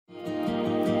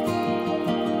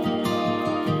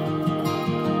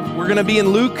going to be in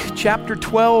Luke chapter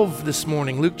 12 this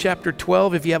morning. Luke chapter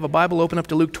 12. If you have a Bible, open up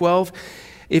to Luke 12.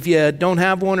 If you don't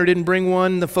have one or didn't bring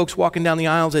one, the folks walking down the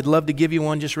aisles, they'd love to give you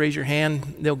one. Just raise your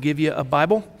hand. They'll give you a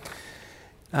Bible.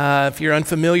 If you're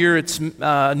unfamiliar, it's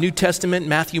New Testament,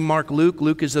 Matthew, Mark, Luke.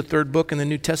 Luke is the third book in the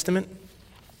New Testament.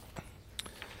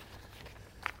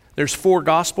 There's 4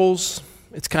 Gospels.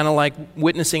 It's kind of like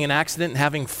witnessing an accident and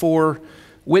having 4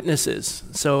 witnesses.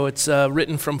 So it's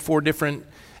written from 4 different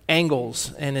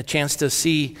angles and a chance to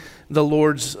see the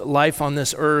Lord's life on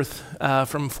this earth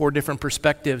from 4 different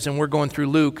perspectives. And we're going through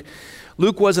Luke.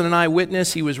 Luke wasn't an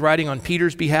eyewitness. He was writing on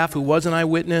Peter's behalf, who was an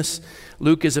eyewitness.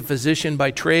 Luke is a physician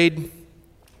by trade.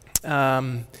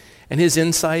 And his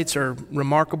insights are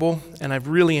remarkable. And I've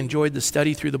really enjoyed the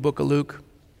study through the book of Luke.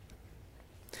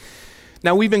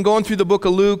 Now, we've been going through the book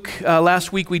of Luke.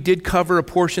 Last week we did cover a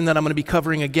portion that I'm going to be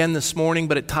covering again this morning,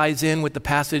 but it ties in with the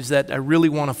passage that I really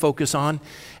want to focus on.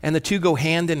 And the two go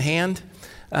hand in hand.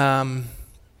 And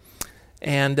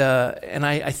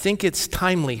I think it's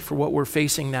timely for what we're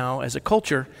facing now as a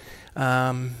culture.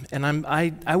 And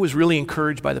I was really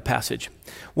encouraged by the passage.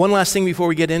 One last thing before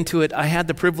we get into it, I had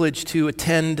the privilege to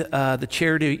attend the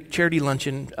charity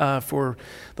luncheon for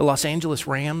the Los Angeles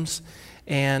Rams.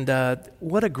 And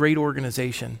what a great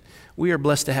organization. We are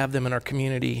blessed to have them in our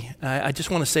community. I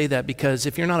just want to say that because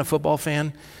if you're not a football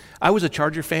fan, I was a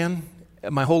Charger fan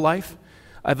my whole life.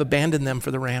 I've abandoned them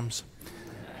for the Rams.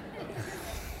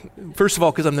 First of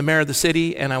all, because I'm the mayor of the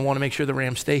city and I want to make sure the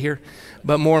Rams stay here.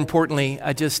 But more importantly,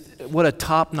 what a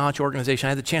top-notch organization. I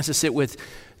had the chance to sit with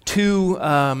 2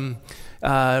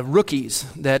 rookies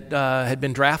that had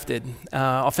been drafted,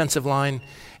 offensive line.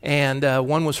 And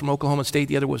one was from Oklahoma State,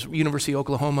 the other was University of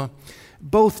Oklahoma.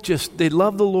 Both they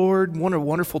love the Lord. What a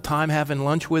wonderful time having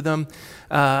lunch with them.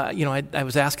 I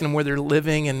was asking them where they're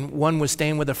living, and one was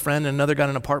staying with a friend, and another got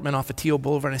an apartment off of Teal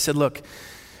Boulevard. And I said, look,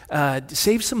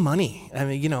 save some money. I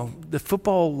mean, the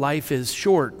football life is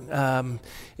short.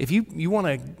 If you want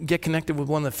to get connected with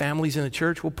one of the families in the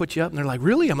church, we'll put you up. And they're like,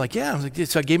 really? I'm like, yeah.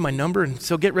 So I gave my number, and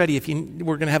so get ready.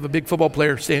 We're going to have a big football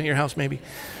player staying at your house maybe.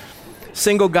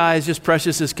 Single guy is just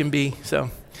precious as can be. So,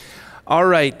 all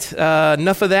right,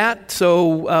 enough of that.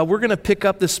 So we're going to pick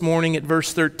up this morning at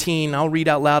verse 13. I'll read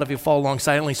out loud if you follow along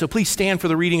silently. So please stand for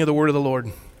the reading of the word of the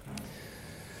Lord.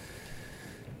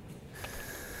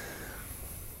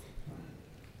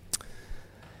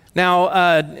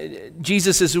 Now,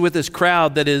 Jesus is with this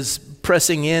crowd that is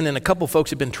pressing in, and a couple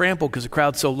folks have been trampled because the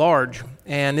crowd's so large.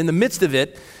 And in the midst of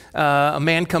it, a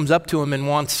man comes up to him and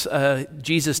wants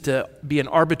Jesus to be an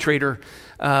arbitrator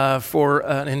for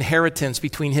an inheritance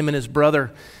between him and his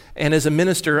brother. And as a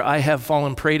minister, I have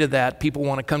fallen prey to that. People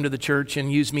want to come to the church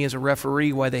and use me as a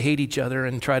referee while they hate each other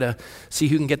and try to see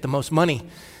who can get the most money.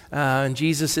 And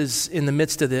Jesus is in the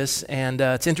midst of this, and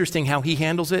it's interesting how he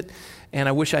handles it. And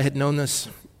I wish I had known this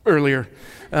earlier.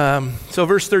 So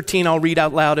verse 13, I'll read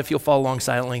out loud if you'll follow along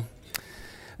silently.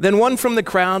 Then one from the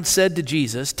crowd said to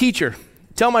Jesus, "Teacher,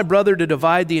 tell my brother to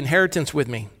divide the inheritance with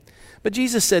me." But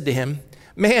Jesus said to him,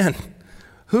 "Man,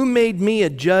 who made me a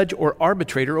judge or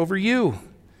arbitrator over you?"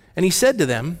 And he said to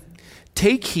them,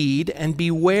 "Take heed and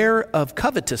beware of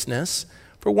covetousness,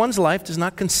 for one's life does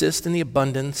not consist in the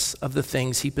abundance of the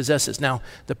things he possesses." Now,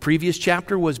 the previous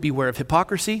chapter was beware of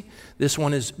hypocrisy. This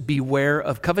one is beware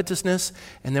of covetousness.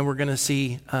 And then we're going to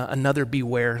see another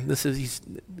beware. It's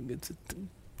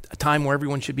a time where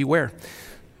everyone should beware.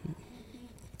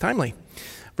 Timely.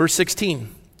 Verse 16.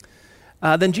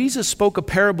 Then Jesus spoke a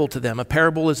parable to them. A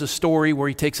parable is a story where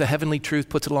he takes a heavenly truth,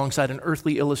 puts it alongside an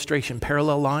earthly illustration,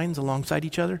 parallel lines alongside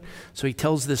each other. So he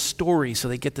tells this story so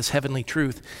they get this heavenly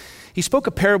truth. He spoke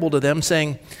a parable to them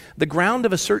saying, "The ground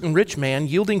of a certain rich man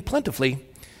yielding plentifully,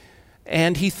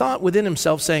 and he thought within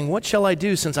himself saying, 'What shall I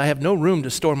do since I have no room to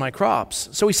store my crops?'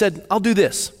 So he said, 'I'll do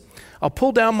this. I'll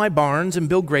pull down my barns and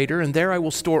build greater, and there I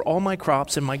will store all my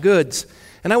crops and my goods.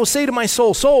 And I will say to my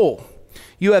soul, soul,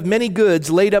 you have many goods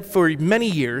laid up for many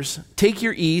years. Take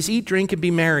your ease, eat, drink, and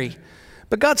be merry.'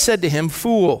 But God said to him,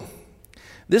 'Fool,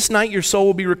 this night your soul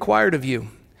will be required of you.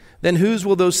 Then whose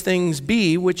will those things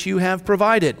be which you have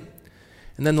provided?'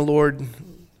 And then the Lord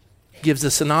gives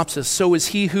the synopsis. 'So is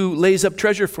he who lays up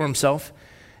treasure for himself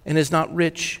and is not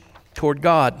rich toward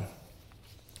God.'"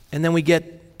 And then we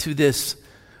get to this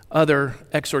other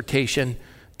exhortation,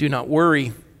 "Do not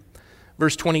worry."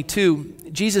 Verse 22,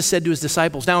 Jesus said to his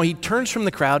disciples, now he turns from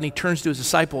the crowd and he turns to his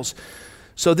disciples.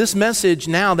 So this message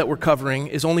now that we're covering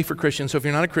is only for Christians. So if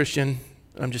you're not a Christian,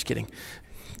 I'm just kidding.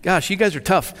 Gosh, you guys are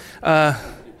tough.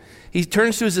 He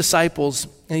turns to his disciples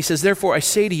and he says, "Therefore I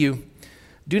say to you,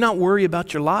 do not worry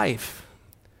about your life,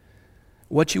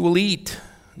 what you will eat,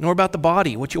 nor about the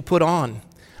body, what you'll put on.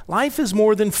 Life is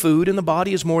more than food, and the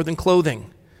body is more than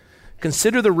clothing.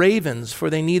 Consider the ravens, for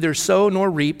they neither sow nor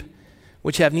reap,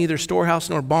 which have neither storehouse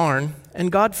nor barn,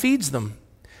 and God feeds them.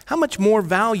 How much more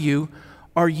value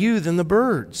are you than the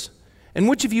birds? And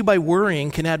which of you by worrying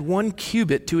can add 1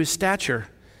 cubit to his stature?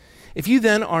 If you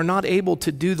then are not able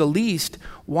to do the least,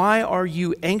 why are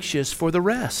you anxious for the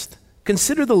rest?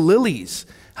 Consider the lilies,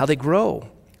 how they grow.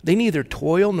 They neither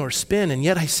toil nor spin, and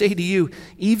yet I say to you,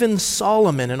 even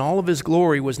Solomon in all of his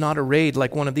glory was not arrayed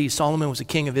like one of these. Solomon was a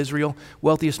king of Israel,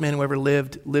 wealthiest man who ever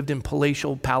lived in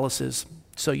palatial palaces,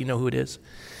 so you know who it is.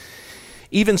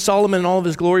 Even Solomon in all of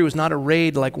his glory was not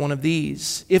arrayed like one of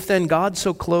these. If then God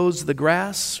so clothes the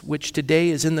grass, which today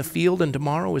is in the field and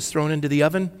tomorrow is thrown into the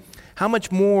oven, how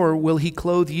much more will he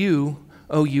clothe you,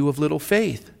 O you of little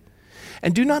faith?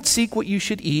 And do not seek what you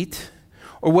should eat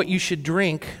or what you should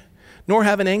drink, nor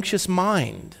have an anxious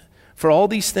mind. For all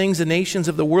these things the nations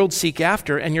of the world seek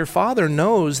after, and your Father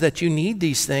knows that you need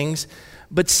these things.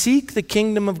 But seek the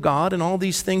kingdom of God, and all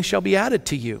these things shall be added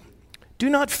to you. Do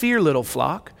not fear, little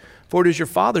flock, for it is your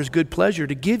Father's good pleasure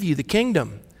to give you the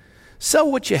kingdom.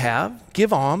 Sell what you have,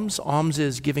 give alms. Alms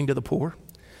is giving to the poor.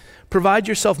 Provide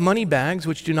yourself money bags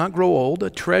which do not grow old, a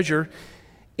treasure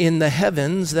in the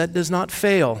heavens that does not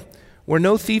fail, where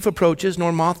no thief approaches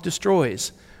nor moth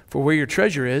destroys. For where your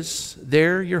treasure is,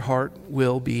 there your heart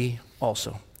will be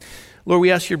also. Lord, we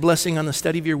ask your blessing on the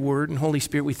study of your word, and Holy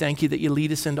Spirit, we thank you that you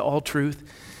lead us into all truth.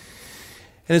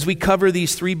 And as we cover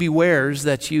these 3 bewares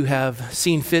that you have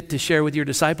seen fit to share with your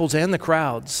disciples and the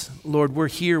crowds, Lord, we're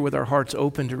here with our hearts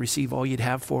open to receive all you'd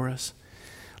have for us.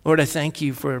 Lord, I thank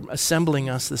you for assembling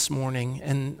us this morning,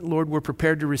 and Lord, we're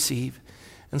prepared to receive.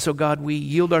 And so, God, we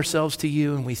yield ourselves to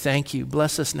you, and we thank you.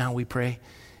 Bless us now, we pray.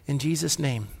 In Jesus'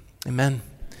 name, amen.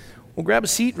 Well, grab a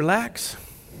seat, relax.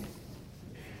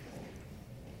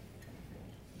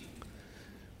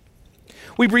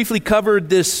 We briefly covered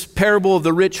this parable of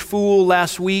the rich fool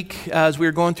last week as we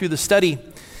were going through the study.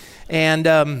 And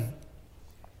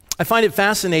I find it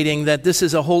fascinating that this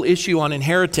is a whole issue on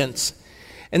inheritance.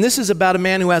 And this is about a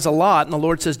man who has a lot, and the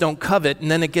Lord says, don't covet.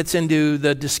 And then it gets into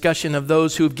the discussion of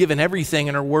those who have given everything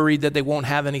and are worried that they won't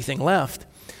have anything left.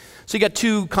 So you got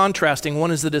 2 contrasting.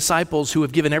 One is the disciples who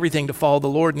have given everything to follow the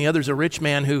Lord, and the other is a rich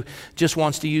man who just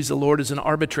wants to use the Lord as an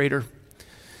arbitrator.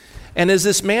 And as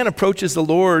this man approaches the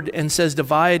Lord and says,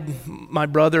 divide my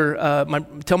brother,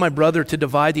 tell my brother to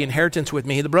divide the inheritance with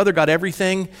me. The brother got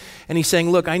everything, and he's saying,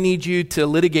 look, I need you to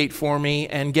litigate for me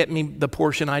and get me the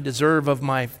portion I deserve of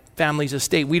my family's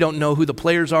estate. We don't know who the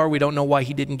players are. We don't know why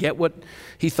he didn't get what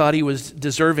he thought he was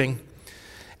deserving.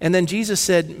 And then Jesus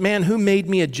said, man, who made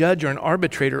me a judge or an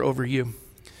arbitrator over you?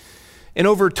 In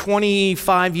over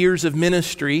 25 years of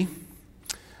ministry,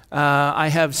 I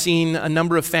have seen a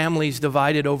number of families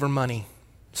divided over money,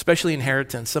 especially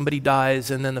inheritance. Somebody dies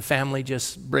and then the family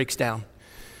just breaks down.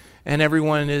 And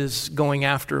everyone is going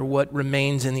after what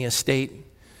remains in the estate.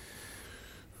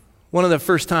 One of the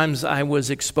first times I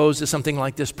was exposed to something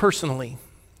like this personally,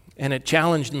 and it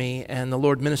challenged me, and the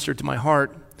Lord ministered to my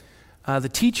heart. The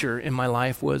teacher in my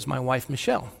life was my wife,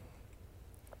 Michelle.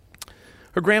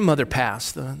 Her grandmother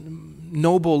passed, a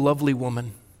noble, lovely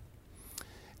woman.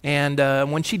 And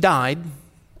when she died,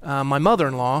 my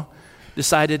mother-in-law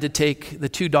decided to take the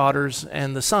 2 daughters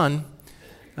and the son,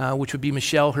 which would be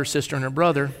Michelle, her sister, and her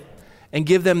brother, and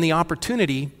give them the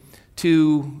opportunity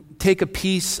to take a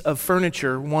piece of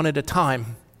furniture one at a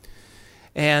time.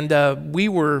 And we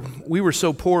were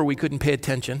so poor we couldn't pay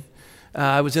attention.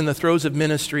 I was in the throes of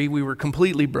ministry. We were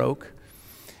completely broke.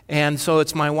 And so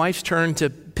it's my wife's turn to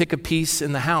pick a piece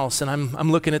in the house, and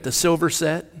I'm looking at the silver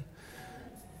set.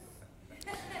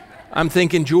 I'm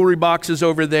thinking jewelry boxes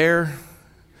over there.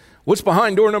 What's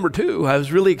behind door number 2? I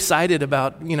was really excited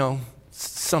about,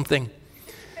 something.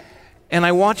 And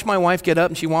I watch my wife get up,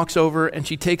 and she walks over, and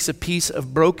she takes a piece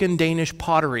of broken Danish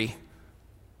pottery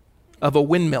of a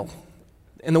windmill.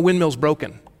 And the windmill's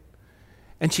broken.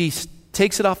 And she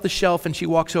takes it off the shelf, and she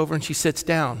walks over, and she sits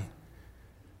down.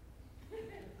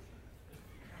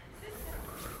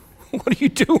 What are you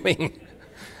doing?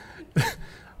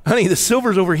 Honey, the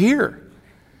silver's over here.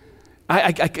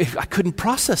 I couldn't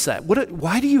process that.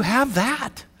 Why do you have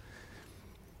that?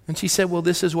 And she said, well,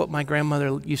 this is what my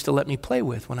grandmother used to let me play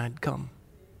with when I'd come.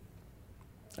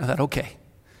 I thought, okay,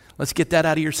 let's get that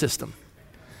out of your system.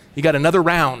 You got another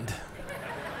round.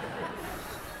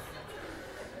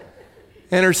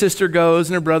 And her sister goes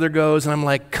and her brother goes, and I'm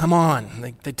like, come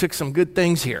on. They took some good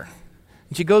things here.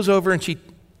 And she goes over and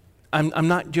I'm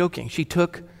not joking, she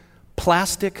took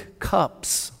plastic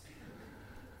cups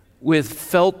with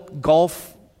felt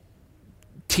golf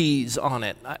tees on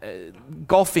it.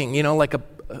 Golfing, like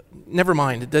never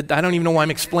mind. I don't even know why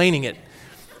I'm explaining it.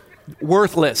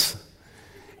 Worthless.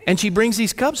 And she brings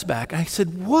these cups back. I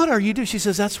said, what are you doing? She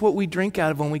says, that's what we drink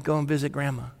out of when we go and visit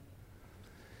Grandma.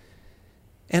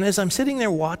 And as I'm sitting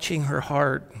there watching her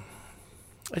heart,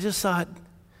 I just thought,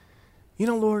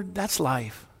 Lord, that's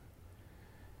life.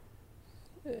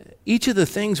 Each of the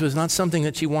things was not something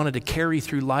that she wanted to carry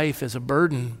through life as a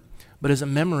burden, but as a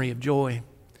memory of joy.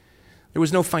 There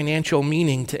was no financial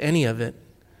meaning to any of it.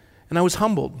 And I was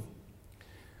humbled.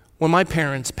 When my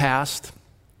parents passed,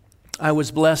 I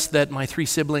was blessed that my 3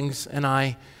 siblings and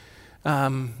I,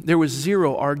 there was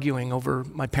zero arguing over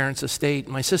my parents' estate.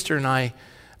 My sister and I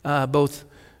both,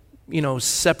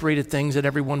 separated things that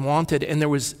everyone wanted, and there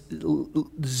was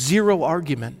zero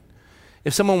argument.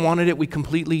 If someone wanted it, we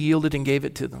completely yielded and gave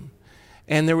it to them.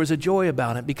 And there was a joy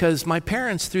about it because my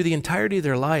parents, through the entirety of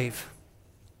their life,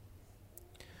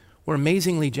 were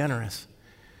amazingly generous.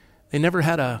 They never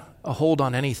had a hold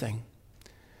on anything.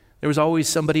 There was always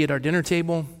somebody at our dinner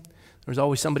table. There was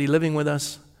always somebody living with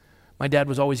us. My dad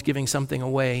was always giving something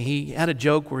away. He had a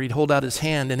joke where he'd hold out his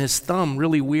hand and his thumb,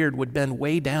 really weird, would bend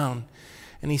way down.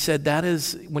 And he said, that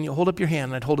is, when you hold up your hand,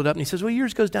 and I'd hold it up, and he says, well,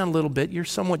 yours goes down a little bit. You're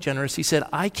somewhat generous. He said,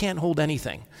 I can't hold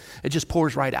anything. It just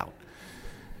pours right out.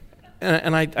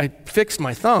 And I fixed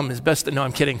my thumb as best, no,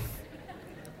 I'm kidding.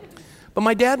 But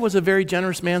my dad was a very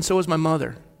generous man, so was my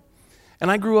mother.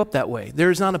 And I grew up that way.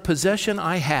 There's not a possession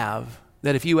I have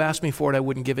that if you asked me for it, I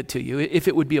wouldn't give it to you, if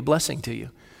it would be a blessing to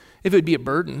you, if it would be a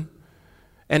burden.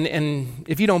 And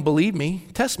if you don't believe me,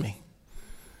 test me.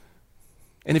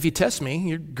 And if you test me,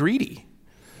 you're greedy.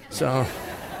 So,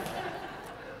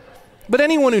 but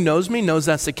anyone who knows me knows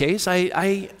that's the case.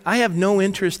 I have no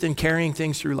interest in carrying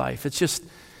things through life. It's just,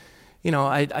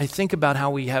 I think about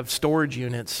how we have storage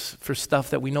units for stuff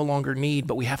that we no longer need,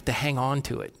 but we have to hang on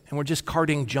to it. And we're just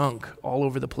carting junk all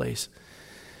over the place.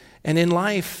 And in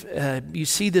life, you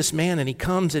see this man and he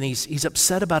comes and he's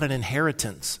upset about an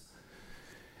inheritance.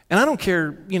 And I don't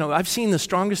care, I've seen the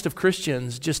strongest of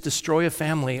Christians just destroy a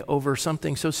family over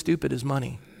something so stupid as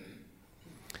money.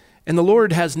 And the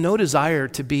Lord has no desire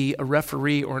to be a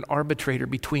referee or an arbitrator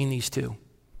between these two.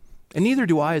 And neither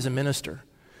do I as a minister.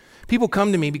 People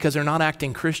come to me because they're not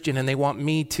acting Christian and they want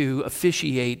me to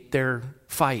officiate their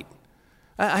fight.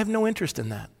 I have no interest in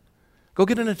that. Go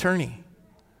get an attorney.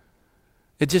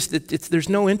 There's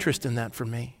no interest in that for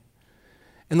me.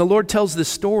 And the Lord tells this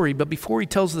story, but before he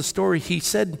tells the story, he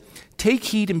said, take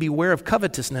heed and beware of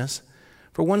covetousness,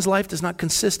 for one's life does not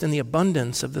consist in the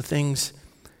abundance of the things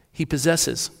he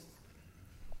possesses.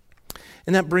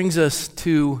 And that brings us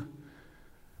to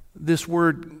this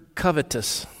word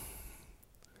covetous.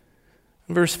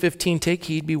 In verse 15, take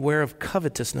heed, beware of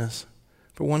covetousness,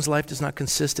 for one's life does not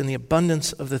consist in the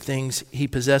abundance of the things he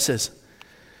possesses.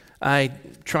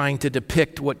 Trying to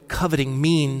depict what coveting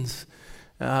means,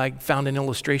 I found an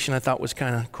illustration I thought was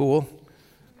kind of cool.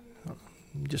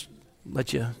 Just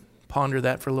let you ponder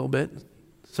that for a little bit.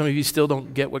 Some of you still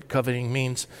don't get what coveting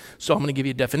means, so I'm going to give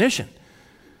you a definition.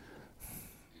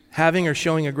 Having or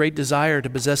showing a great desire to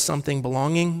possess something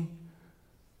belonging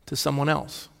to someone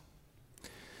else.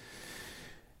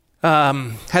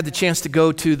 Had the chance to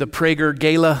go to the Prager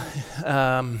Gala.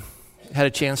 Had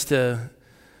a chance to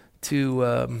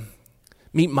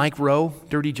meet Mike Rowe,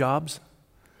 Dirty Jobs.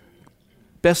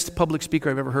 Best public speaker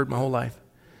I've ever heard in my whole life.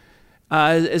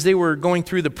 As they were going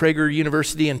through the Prager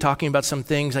University and talking about some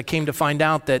things, I came to find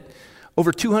out that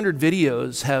over 200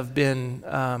 videos have been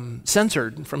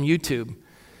censored from YouTube.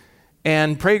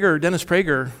 And Dennis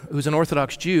Prager, who's an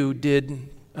Orthodox Jew, did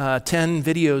 10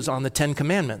 videos on the 10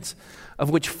 Commandments,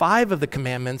 of which 5 of the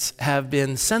commandments have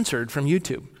been censored from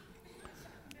YouTube.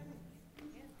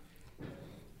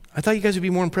 I thought you guys would be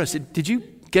more impressed. Did you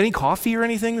get any coffee or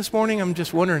anything this morning? I'm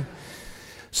just wondering.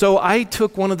 So I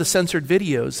took one of the censored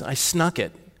videos, I snuck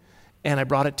it, and I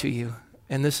brought it to you.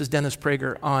 And this is Dennis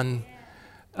Prager on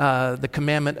the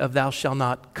commandment of thou shalt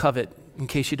not covet. In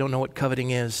case you don't know what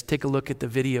coveting is, take a look at the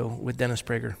video with Dennis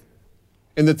Prager.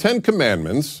 In the 10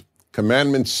 Commandments,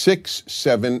 Commandments 6,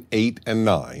 7, 8, and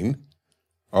 9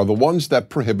 are the ones that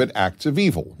prohibit acts of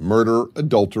evil, murder,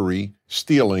 adultery,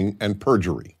 stealing, and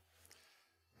perjury.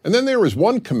 And then there is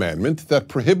one commandment that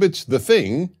prohibits the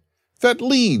thing that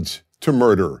leads to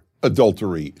murder,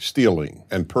 adultery, stealing,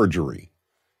 and perjury.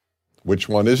 Which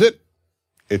one is it?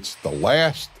 It's the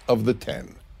last of the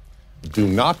 10. Do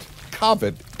not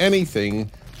covet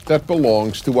anything that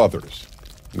belongs to others,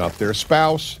 not their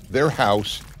spouse, their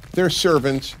house, their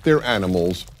servants, their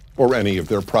animals, or any of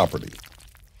their property.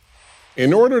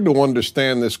 In order to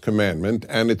understand this commandment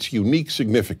and its unique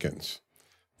significance,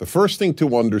 the first thing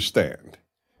to understand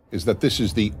is that this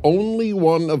is the only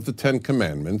one of the 10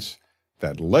 Commandments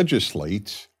that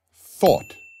legislates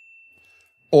thought.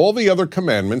 All the other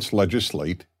commandments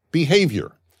legislate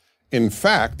behavior. In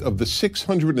fact, of the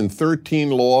 613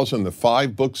 laws in the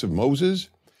 5 books of Moses,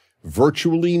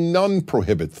 virtually none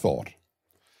prohibit thought.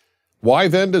 Why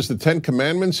then does the 10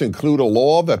 Commandments include a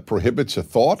law that prohibits a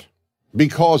thought?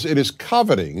 Because it is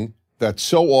coveting that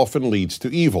so often leads to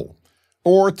evil.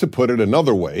 Or, to put it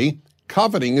another way,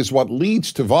 coveting is what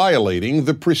leads to violating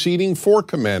the preceding 4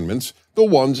 commandments, the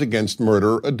ones against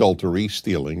murder, adultery,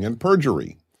 stealing, and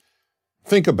perjury.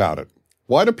 Think about it.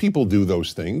 Why do people do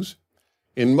those things?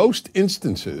 In most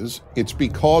instances, it's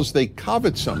because they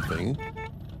covet something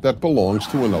that belongs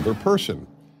to another person.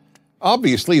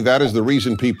 Obviously, that is the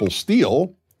reason people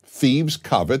steal. Thieves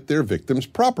covet their victim's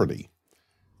property.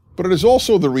 But it is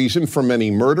also the reason for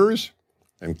many murders,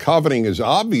 and coveting is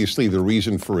obviously the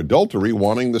reason for adultery,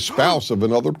 wanting the spouse of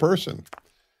another person.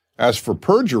 As for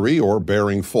perjury, or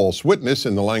bearing false witness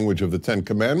in the language of the 10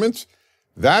 Commandments,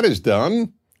 that is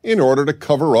done in order to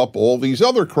cover up all these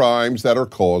other crimes that are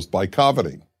caused by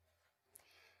coveting.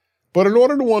 But in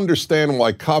order to understand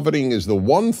why coveting is the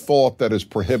one thought that is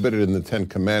prohibited in the 10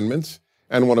 Commandments,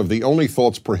 and one of the only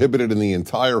thoughts prohibited in the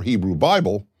entire Hebrew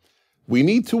Bible, we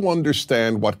need to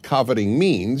understand what coveting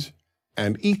means,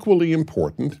 and equally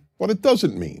important, what it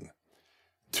doesn't mean.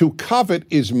 To covet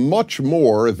is much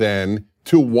more than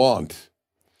to want.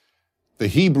 The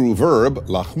Hebrew verb,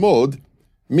 lachmod,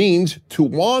 means to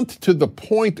want to the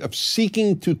point of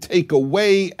seeking to take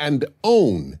away and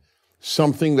own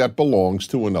something that belongs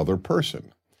to another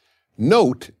person.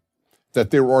 Note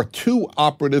that there are 2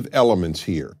 operative elements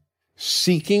here: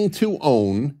 seeking to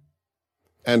own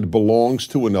and belongs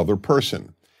to another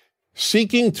person.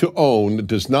 Seeking to own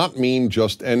does not mean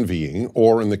just envying,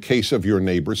 or in the case of your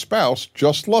neighbor's spouse,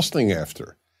 just lusting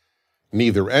after.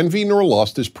 Neither envy nor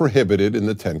lust is prohibited in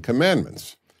the 10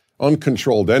 Commandments.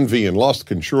 Uncontrolled envy and lust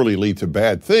can surely lead to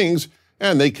bad things,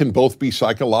 and they can both be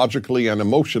psychologically and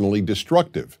emotionally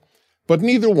destructive. But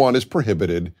neither one is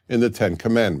prohibited in the 10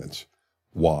 Commandments.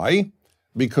 Why?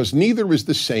 Because neither is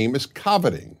the same as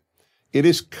coveting. It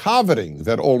is coveting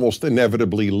that almost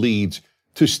inevitably leads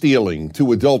to stealing,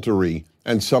 to adultery,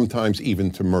 and sometimes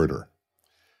even to murder.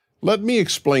 Let me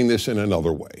explain this in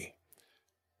another way.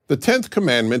 The 10th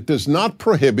commandment does not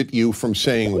prohibit you from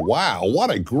saying, "Wow, what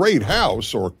a great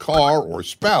house or car or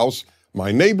spouse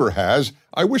my neighbor has.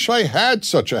 I wish I had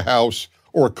such a house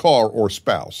or car or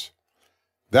spouse."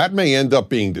 That may end up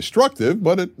being destructive,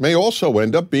 but it may also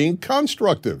end up being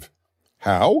constructive.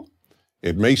 How?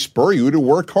 It may spur you to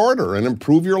work harder and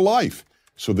improve your life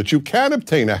so that you can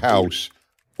obtain a house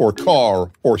or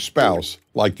car or spouse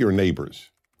like your neighbors.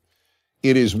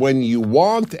 It is when you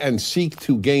want and seek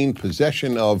to gain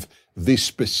possession of the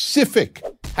specific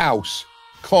house,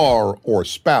 car, or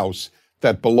spouse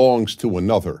that belongs to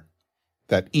another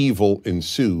that evil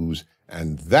ensues,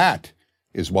 and that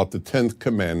is what the 10th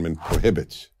commandment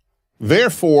prohibits.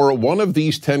 Therefore, one of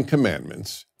these 10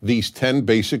 commandments, these 10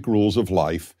 basic rules of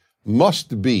life,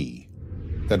 must be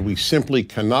that we simply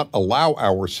cannot allow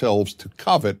ourselves to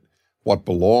covet what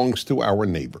belongs to our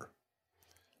neighbor.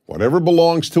 Whatever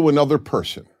belongs to another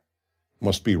person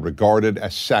must be regarded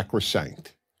as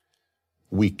sacrosanct.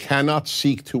 We cannot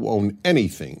seek to own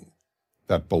anything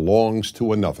that belongs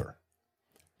to another,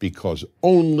 because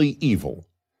only evil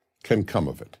can come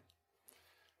of it.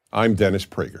 I'm Dennis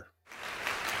Prager.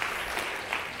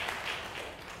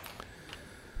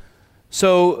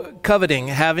 So, coveting,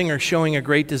 having or showing a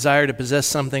great desire to possess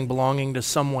something belonging to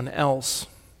someone else.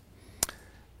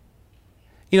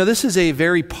 You know, this is a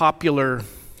very popular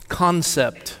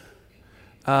concept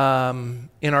in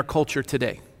our culture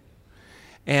today.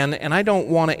 And I don't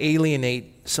want to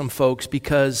alienate some folks,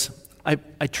 because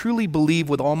I truly believe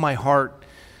with all my heart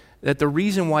that the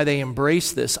reason why they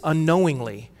embrace this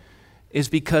unknowingly is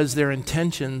because their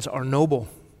intentions are noble.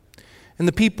 And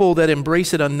the people that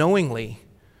embrace it unknowingly,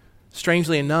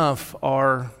 strangely enough,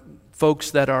 are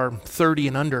folks that are 30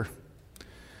 and under.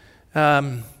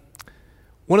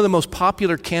 One of the most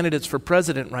popular candidates for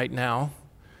president right now,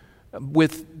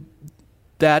 with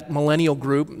that millennial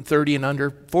group, 30 and under,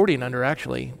 40 and under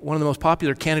actually, one of the most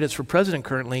popular candidates for president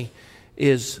currently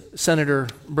is Senator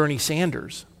Bernie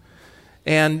Sanders.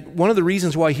 And one of the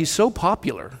reasons why he's so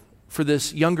popular for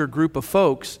this younger group of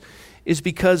folks is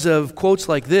because of quotes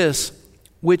like this,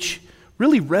 which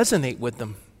really resonate with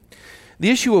them. The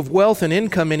issue of wealth and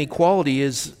income inequality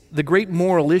is the great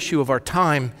moral issue of our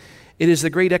time. It is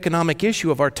the great economic issue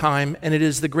of our time, and it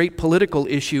is the great political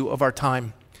issue of our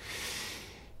time.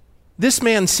 This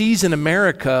man sees in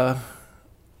America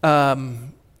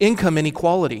income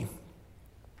inequality,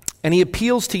 and he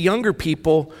appeals to younger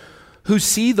people who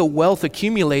see the wealth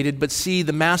accumulated but see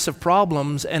the massive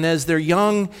problems, and as they're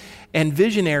young and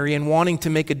visionary and wanting to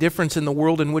make a difference in the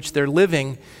world in which they're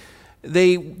living,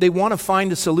 they want to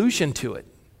find a solution to it.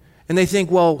 And they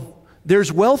think, well,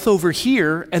 there's wealth over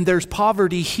here and there's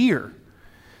poverty here.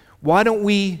 Why don't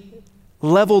we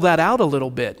level that out a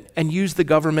little bit and use the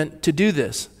government to do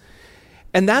this?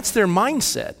 And that's their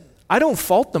mindset. I don't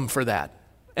fault them for that.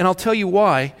 And I'll tell you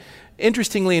why.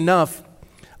 Interestingly enough,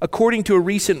 according to a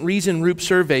recent Reason Group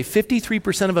survey,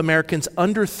 53% of Americans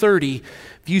under 30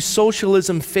 view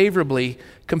socialism favorably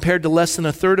compared to less than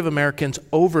a third of Americans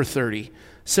over 30.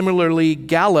 Similarly,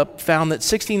 Gallup found that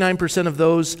 69% of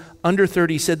those under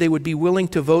 30 said they would be willing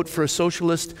to vote for a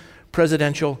socialist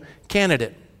presidential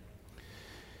candidate.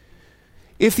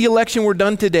 If the election were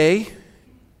done today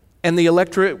and the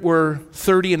electorate were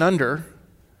 30 and under,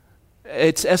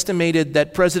 it's estimated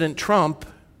that President Trump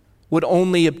would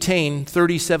only obtain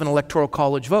 37 electoral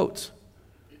college votes.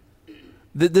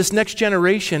 This next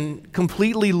generation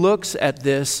completely looks at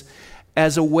this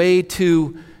as a way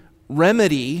to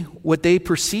remedy what they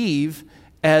perceive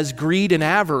as greed and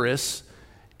avarice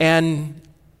and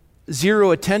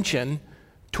zero attention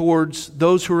towards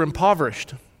those who are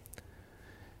impoverished.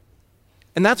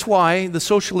 And that's why the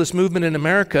socialist movement in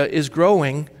America is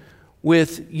growing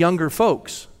with younger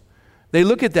folks. They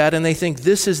look at that and they think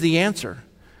this is the answer.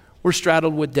 We're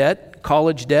straddled with debt,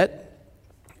 college debt.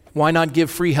 Why not give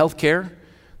free health care?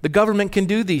 The government can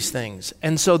do these things.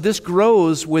 And so this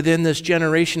grows within this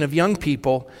generation of young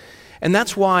people. And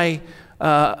that's why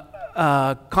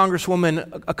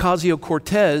Congresswoman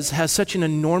Ocasio-Cortez has such an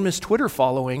enormous Twitter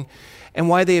following, and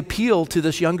why they appeal to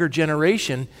this younger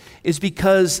generation is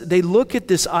because they look at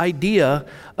this idea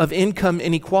of income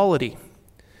inequality.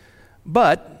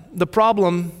 But the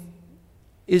problem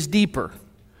is deeper.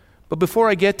 But before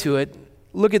I get to it,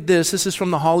 look at this. This is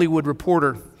from the Hollywood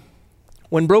Reporter.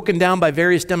 When broken down by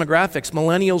various demographics,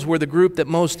 millennials were the group that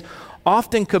most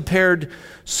often compared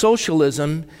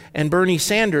socialism and Bernie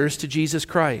Sanders to Jesus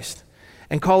Christ.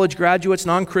 And college graduates,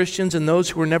 non-Christians, and those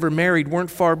who were never married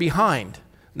weren't far behind.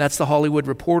 That's the Hollywood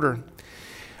Reporter.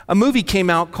 A movie came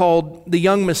out called The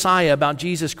Young Messiah about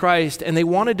Jesus Christ, and they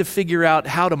wanted to figure out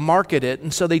how to market it,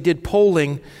 and so they did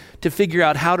polling to figure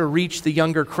out how to reach the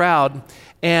younger crowd.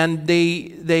 And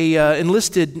they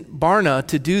enlisted Barna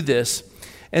to do this.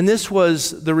 And this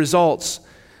was the results.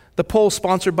 The poll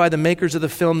sponsored by the makers of the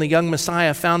film The Young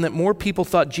Messiah found that more people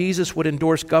thought Jesus would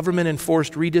endorse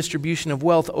government-enforced redistribution of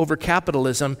wealth over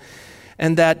capitalism,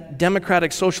 and that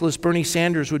Democratic Socialist Bernie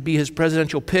Sanders would be his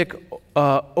presidential pick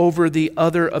over the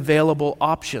other available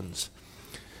options.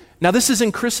 Now, this is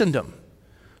in Christendom.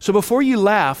 So before you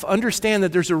laugh, understand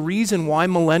that there's a reason why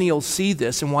millennials see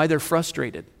this and why they're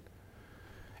frustrated.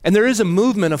 And there is a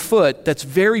movement afoot that's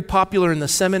very popular in the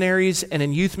seminaries and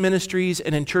in youth ministries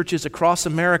and in churches across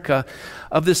America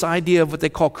of this idea of what they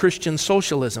call Christian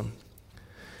socialism.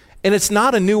 And it's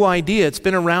not a new idea. It's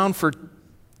been around for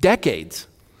decades.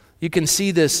 You can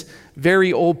see this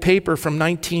very old paper from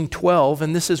 1912,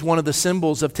 and this is one of the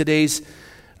symbols of today's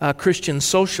Christian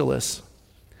socialists.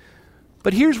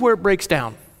 But here's where it breaks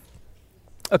down,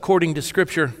 according to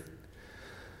Scripture.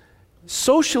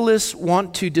 Socialists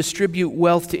want to distribute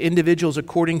wealth to individuals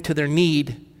according to their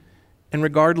need and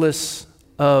regardless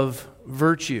of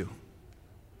virtue.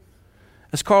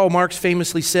 As Karl Marx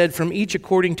famously said, from each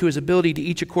according to his ability to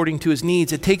each according to his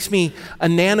needs. It takes me a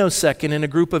nanosecond in a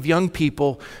group of young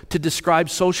people to describe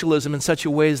socialism in such a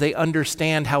way as they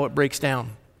understand how it breaks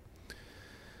down.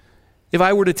 If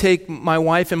I were to take my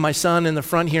wife and my son in the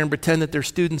front here and pretend that they're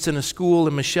students in a school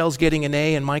and Michelle's getting an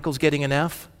A and Michael's getting an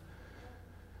F,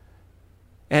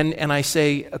 and I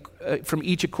say from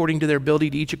each according to their ability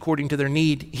to each according to their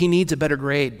need, he needs a better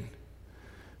grade.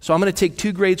 So I'm going to take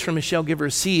 2 grades from Michelle, give her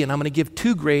a C, and I'm going to give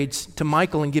 2 grades to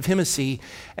Michael and give him a C,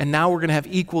 and now we're going to have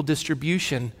equal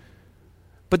distribution.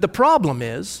 But the problem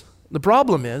is,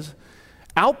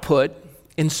 output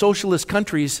in socialist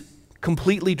countries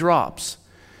completely drops.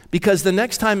 Because the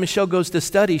next time Michelle goes to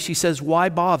study, she says, why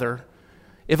bother?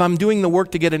 If I'm doing the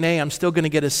work to get an A, I'm still going to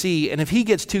get a C. And if he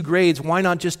gets 2 grades, why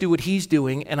not just do what he's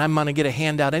doing and I'm going to get a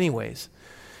handout anyways?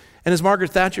 And as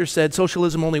Margaret Thatcher said,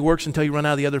 socialism only works until you run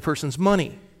out of the other person's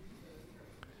money.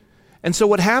 And so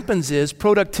what happens is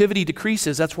productivity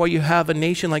decreases. That's why you have a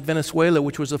nation like Venezuela,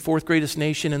 which was the 4th greatest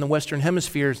nation in the Western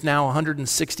Hemisphere, is now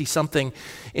 160-something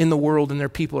in the world, and their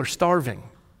people are starving.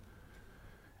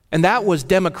 And that was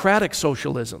democratic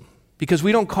socialism. Because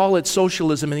we don't call it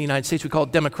socialism in the United States, we call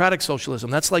it democratic socialism.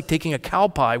 That's like taking a cow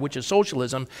pie, which is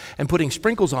socialism, and putting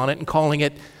sprinkles on it and calling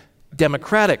it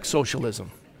democratic socialism.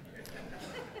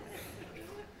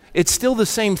 It's still the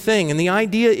same thing, and the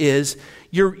idea is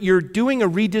You're doing a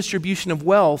redistribution of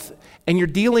wealth, and you're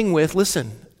dealing with,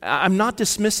 listen, I'm not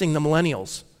dismissing the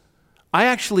millennials. I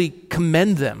actually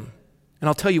commend them, and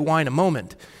I'll tell you why in a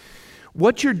moment.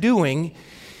 What you're doing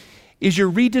is you're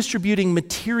redistributing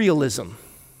materialism.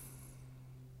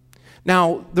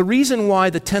 Now, the reason why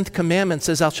the 10th commandment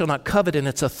says, thou shalt not covet, and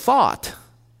it's a thought,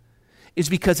 is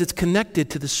because it's connected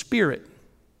to the Spirit.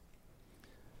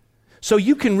 So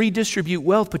you can redistribute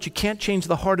wealth, but you can't change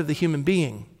the heart of the human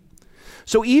being.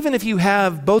 So even if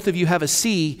both of you have a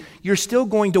C, you're still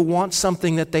going to want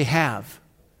something that they have.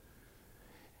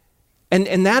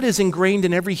 And that is ingrained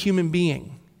in every human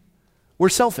being. We're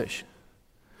selfish.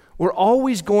 We're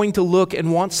always going to look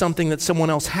and want something that someone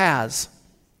else has.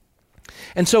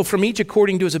 And so from each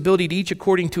according to his ability to each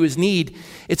according to his need,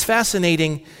 it's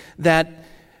fascinating that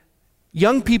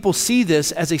young people see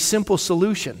this as a simple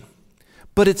solution,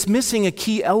 but it's missing a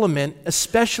key element,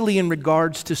 especially in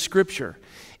regards to Scripture.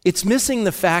 It's missing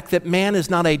the fact that man is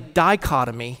not a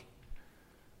dichotomy,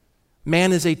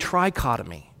 man is a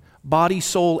trichotomy, body,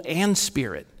 soul, and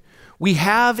spirit. We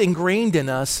have ingrained in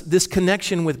us this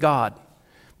connection with God.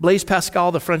 Blaise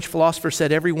Pascal, the French philosopher,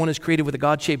 said everyone is created with a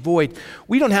God-shaped void.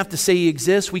 We don't have to say he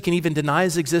exists. We can even deny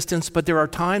his existence, but there are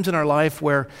times in our life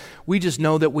where we just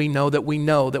know that we know that we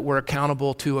know that we're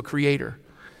accountable to a creator.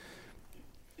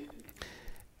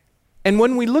 And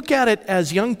when we look at it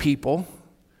as young people,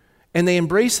 and they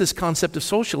embrace this concept of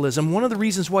socialism, one of the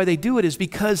reasons why they do it is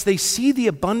because they see the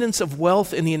abundance of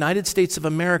wealth in the United States of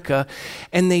America,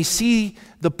 and they see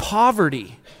the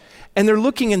poverty, and they're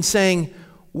looking and saying,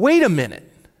 wait a minute,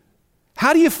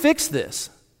 how do you fix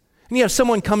this? And you have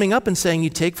someone coming up and saying,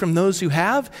 you take from those who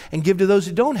have and give to those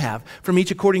who don't have, from each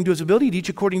according to his ability, to each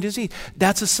according to his need.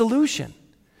 That's a solution.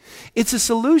 It's a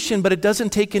solution, but it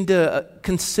doesn't take into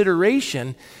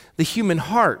consideration the human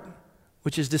heart,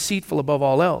 which is deceitful above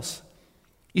all else.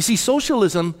 You see,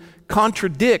 socialism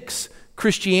contradicts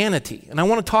Christianity. And I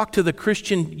want to talk to the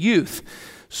Christian youth.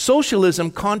 Socialism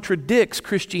contradicts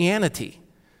Christianity.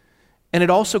 And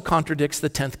it also contradicts the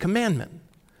 10th commandment.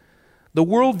 The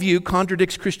worldview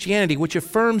contradicts Christianity, which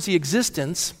affirms the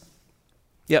existence,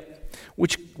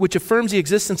 which affirms the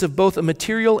existence of both a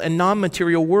material and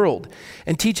non-material world,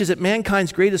 and teaches that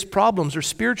mankind's greatest problems are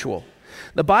spiritual.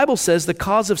 The Bible says the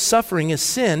cause of suffering is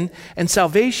sin, and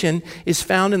salvation is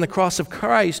found in the cross of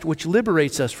Christ, which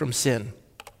liberates us from sin.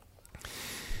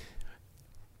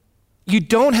 You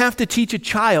don't have to teach a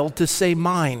child to say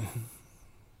mine.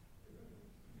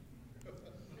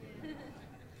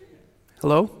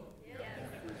 Hello?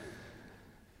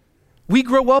 We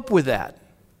grow up with that.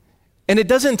 And it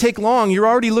doesn't take long. You're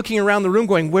already looking around the room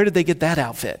going, where did they get that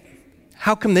outfit?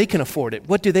 How come they can afford it?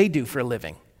 What do they do for a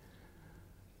living?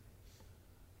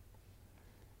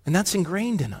 And that's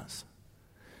ingrained in us.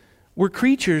 We're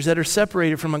creatures that are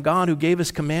separated from a God who gave us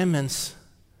commandments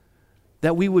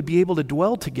that we would be able to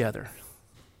dwell together.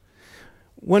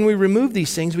 When we remove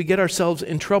these things, we get ourselves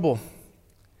in trouble.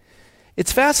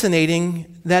 It's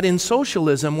fascinating that in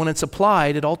socialism, when it's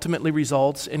applied, it ultimately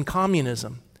results in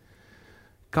communism.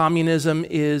 Communism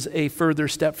is a further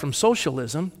step from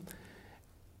socialism.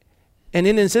 And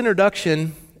in his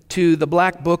introduction to the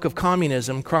Black Book of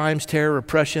Communism, Crimes, Terror,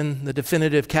 Repression, the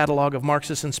Definitive Catalog of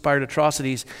Marxist-Inspired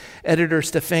Atrocities, editor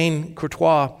Stéphane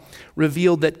Courtois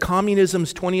revealed that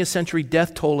communism's 20th century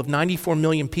death toll of 94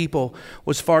 million people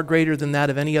was far greater than that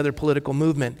of any other political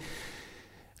movement.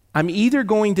 I'm either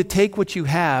going to take what you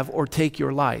have or take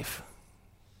your life.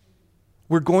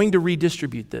 We're going to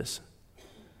redistribute this.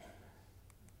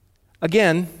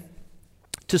 Again,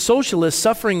 to socialists,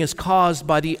 suffering is caused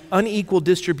by the unequal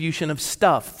distribution of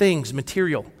stuff, things,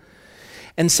 material.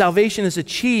 And salvation is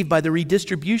achieved by the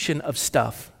redistribution of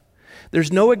stuff.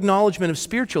 There's no acknowledgement of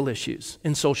spiritual issues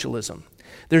in socialism.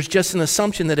 There's just an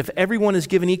assumption that if everyone is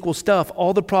given equal stuff,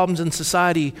 all the problems in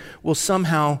society will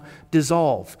somehow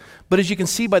dissolve. But as you can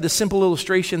see by the simple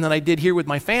illustration that I did here with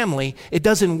my family, it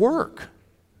doesn't work.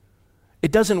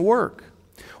 It doesn't work.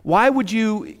 Why would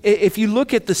you, if you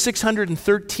look at the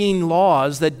 613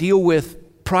 laws that deal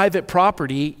with private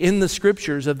property in the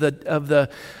scriptures of the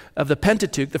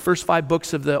Pentateuch, the first 5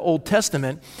 books of the Old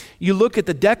Testament, you look at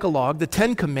the Decalogue, the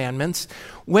 10 Commandments,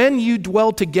 when you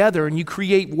dwell together and you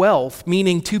create wealth,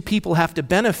 meaning two people have to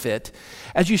benefit,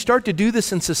 as you start to do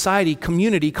this in society,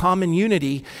 community, common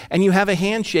unity, and you have a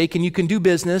handshake and you can do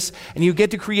business and you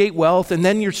get to create wealth, and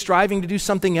then you're striving to do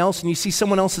something else and you see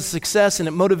someone else's success and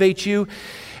it motivates you,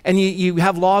 and you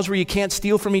have laws where you can't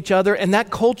steal from each other, and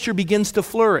that culture begins to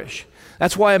flourish.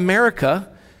 That's why America,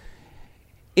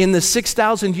 in the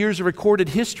 6,000 years of recorded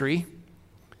history,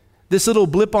 This little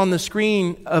blip on the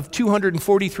screen of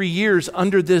 243 years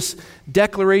under this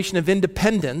Declaration of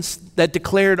Independence that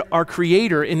declared our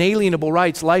Creator inalienable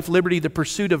rights, life, liberty, the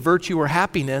pursuit of virtue or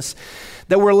happiness,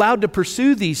 that we're allowed to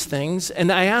pursue these things.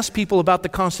 And I ask people about the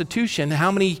Constitution, how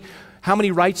many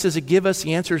rights does it give us?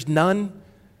 The answer is none.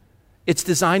 It's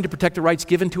designed to protect the rights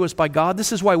given to us by God.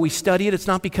 This is why we study it. It's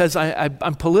not because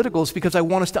I'm political. It's because I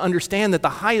want us to understand that the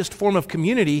highest form of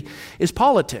community is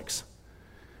politics.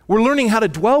 We're learning how to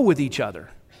dwell with each other.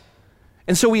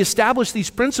 And so we establish these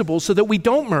principles so that we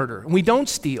don't murder, and we don't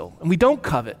steal, and we don't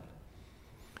covet.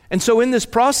 And so in this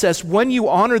process, when you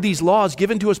honor these laws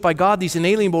given to us by God, these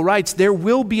inalienable rights, there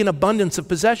will be an abundance of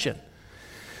possession.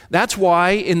 That's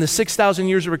why in the 6,000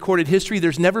 years of recorded history,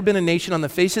 there's never been a nation on the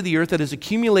face of the earth that has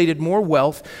accumulated more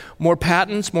wealth, more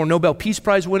patents, more Nobel Peace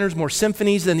Prize winners, more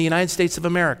symphonies than the United States of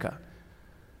America.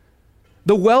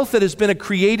 The wealth that has been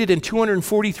created in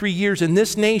 243 years in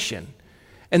this nation,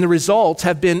 and the results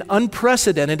have been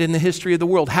unprecedented in the history of the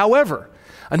world. However,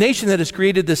 a nation that has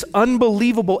created this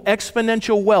unbelievable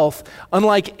exponential wealth,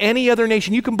 unlike any other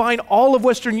nation, you combine all of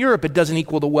Western Europe, it doesn't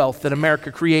equal the wealth that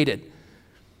America created.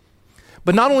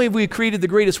 But not only have we created the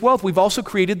greatest wealth, we've also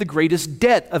created the greatest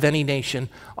debt of any nation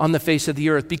on the face of the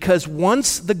earth. Because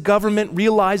once the government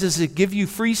realizes it gives you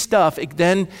free stuff, it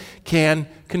then can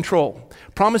control.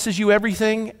 Promises you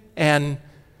everything, and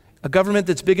a government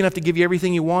that's big enough to give you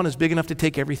everything you want is big enough to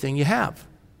take everything you have.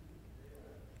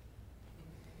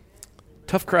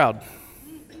 Tough crowd.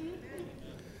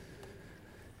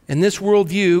 And this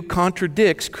worldview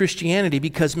contradicts Christianity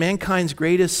because mankind's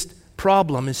greatest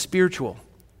problem is spiritual.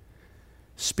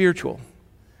 Spiritual.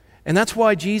 And that's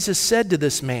why Jesus said to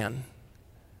this man,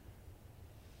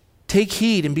 "Take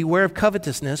heed and beware of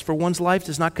covetousness, for one's life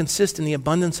does not consist in the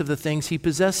abundance of the things he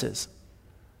possesses."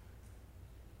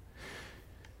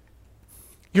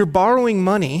 You're borrowing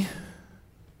money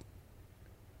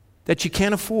that you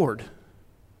can't afford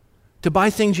to buy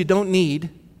things you don't need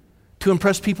to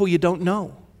impress people you don't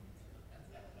know.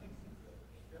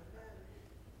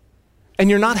 And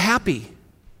you're not happy.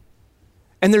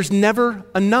 And there's never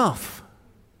enough.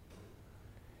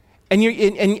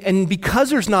 And because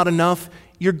there's not enough,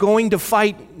 you're going to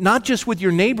fight not just with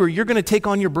your neighbor, you're going to take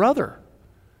on your brother.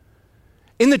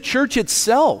 In the church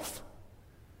itself,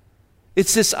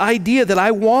 it's this idea that I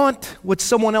want what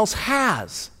someone else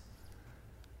has.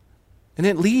 And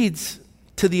it leads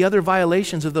to the other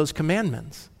violations of those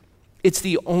commandments. It's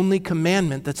the only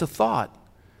commandment that's a thought,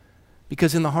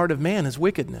 because in the heart of man is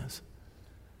wickedness.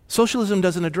 Socialism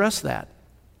doesn't address that.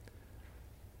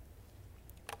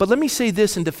 But let me say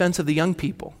this in defense of the young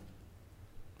people.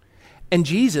 And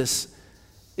Jesus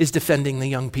is defending the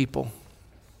young people.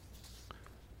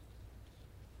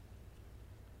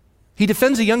 He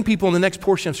defends the young people in the next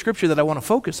portion of Scripture that I want to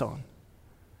focus on.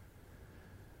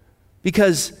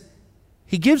 Because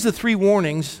he gives the three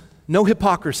warnings: no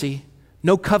hypocrisy,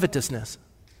 no covetousness.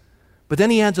 But then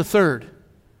he adds a third.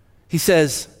 He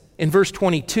says in verse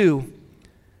 22,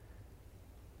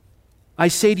 "I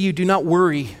say to you, do not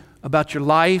worry about your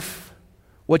life,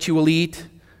 what you will eat,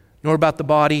 nor about the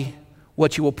body,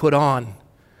 what you will put on.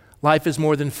 Life is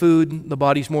more than food, the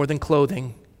body's more than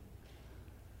clothing."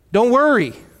 Don't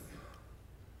worry.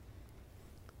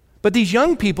 But these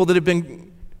young people that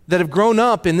have grown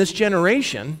up in this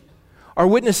generation are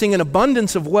witnessing an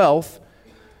abundance of wealth.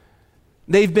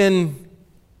 They've been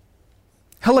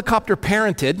helicopter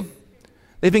parented.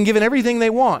 They've been given everything they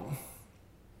want.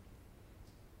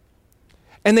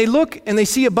 And they look and they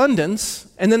see abundance,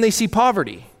 and then they see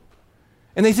poverty.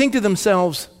 And they think to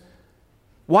themselves,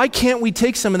 why can't we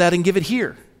take some of that and give it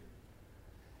here?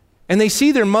 And they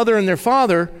see their mother and their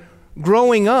father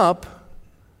growing up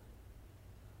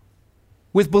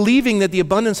with believing that the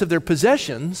abundance of their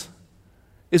possessions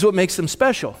is what makes them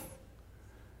special.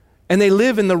 And they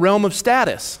live in the realm of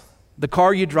status. The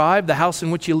car you drive, the house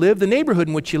in which you live, the neighborhood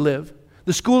in which you live,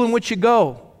 the school in which you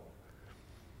go.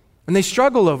 And they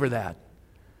struggle over that.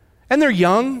 And they're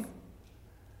young,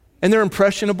 and they're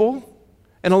impressionable,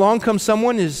 and along comes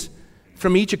someone is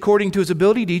from each according to his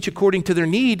ability to each according to their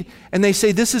need, and they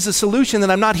say, this is a solution that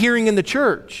I'm not hearing in the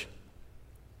church.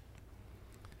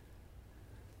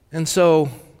 And so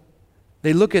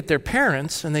they look at their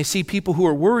parents and they see people who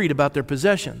are worried about their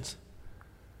possessions.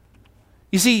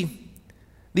 You see,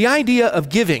 the idea of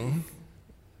giving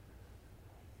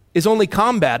is only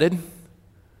combated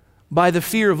by the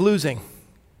fear of losing.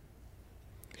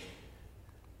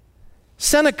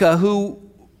 Seneca,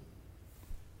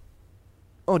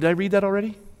 did I read that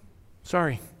already?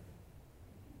 Sorry.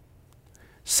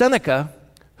 Seneca,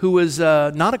 who was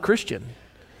not a Christian,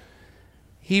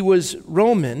 he was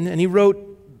Roman, and he wrote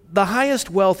the highest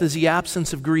wealth is the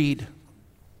absence of greed.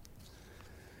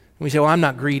 We say, well, I'm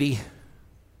not greedy.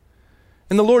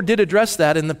 And the Lord did address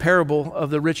that in the parable of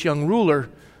the rich young ruler,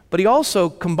 but he also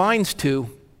combines two.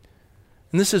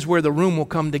 And this is where the room will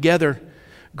come together.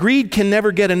 Greed can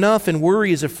never get enough, and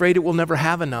worry is afraid it will never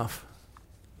have enough.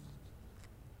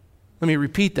 Let me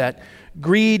repeat that.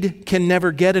 Greed can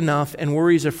never get enough, and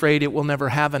worry is afraid it will never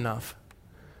have enough.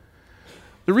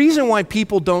 The reason why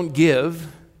people don't give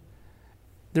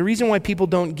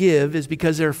is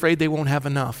because they're afraid they won't have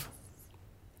enough.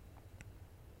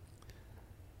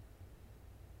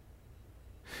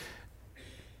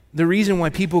 The reason why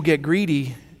people get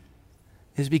greedy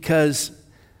is because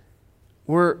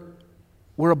we're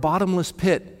a bottomless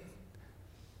pit.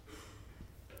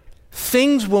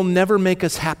 Things will never make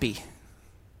us happy.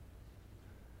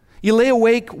 You lay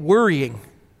awake worrying.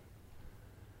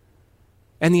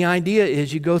 And the idea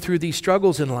is you go through these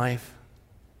struggles in life.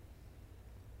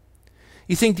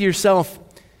 You think to yourself,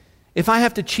 if I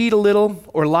have to cheat a little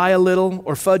or lie a little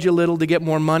or fudge a little to get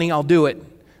more money, I'll do it.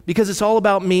 Because it's all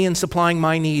about me and supplying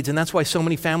my needs. And that's why so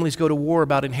many families go to war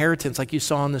about inheritance, like you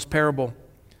saw in this parable.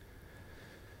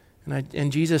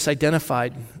 And Jesus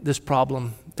identified this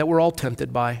problem that we're all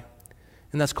tempted by,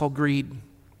 and that's called greed.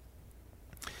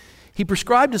 He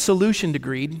prescribed a solution to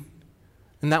greed,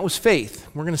 and that was faith.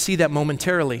 We're going to see that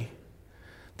momentarily.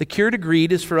 The cure to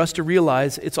greed is for us to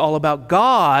realize it's all about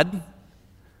God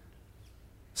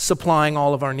supplying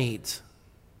all of our needs.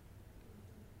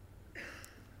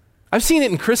 I've seen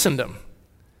it in Christendom.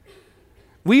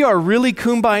 We are really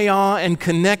kumbaya and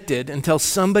connected until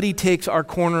somebody takes our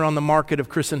corner on the market of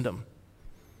Christendom.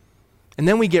 And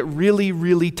then we get really,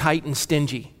 really tight and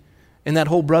stingy. And that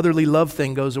whole brotherly love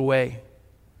thing goes away.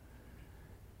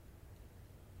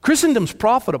 Christendom's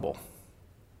profitable.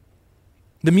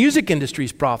 The music industry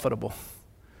is profitable.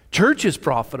 Church is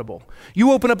profitable.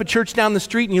 You open up a church down the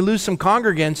street and you lose some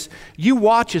congregants, you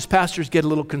watch as pastors get a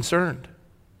little concerned.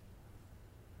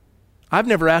 I've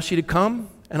never asked you to come,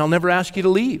 and I'll never ask you to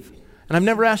leave. And I've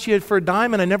never asked you for a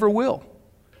dime, and I never will.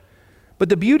 But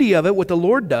the beauty of it, what the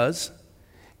Lord does,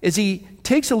 is he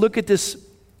takes a look at this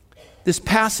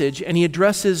passage and he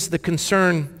addresses the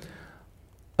concern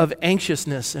of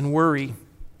anxiousness and worry.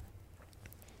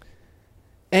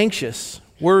 Anxious,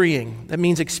 worrying. That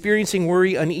means experiencing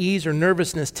worry, unease, or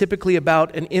nervousness, typically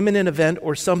about an imminent event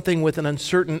or something with an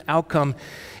uncertain outcome.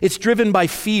 It's driven by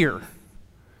fear.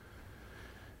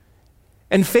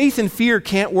 And faith and fear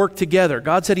can't work together.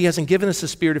 God said he hasn't given us a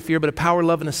spirit of fear, but a power,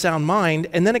 love, and a sound mind.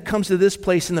 And then it comes to this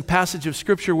place in the passage of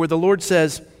Scripture where the Lord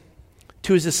says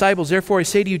to his disciples, therefore I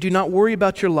say to you, do not worry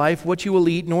about your life, what you will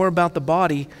eat, nor about the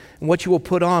body and what you will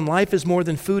put on. Life is more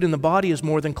than food, and the body is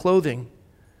more than clothing.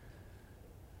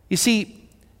 You see,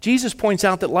 Jesus points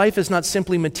out that life is not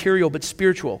simply material, but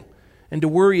spiritual. And to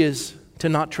worry is to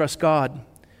not trust God.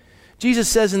 Jesus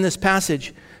says in this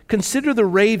passage, consider the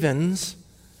ravens,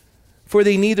 for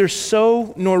they neither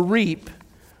sow nor reap,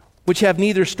 which have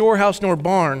neither storehouse nor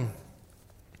barn,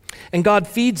 and God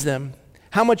feeds them.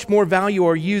 How much more value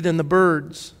are you than the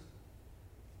birds?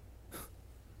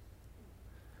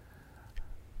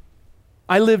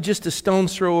 I live just a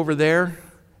stone's throw over there,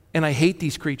 and I hate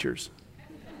these creatures.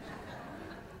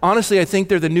 Honestly, I think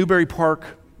they're the Newbury Park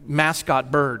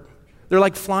mascot bird. They're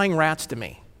like flying rats to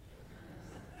me.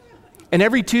 And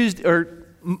every Tuesday or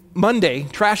Monday,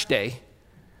 trash day,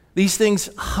 these things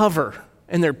hover,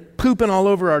 and they're pooping all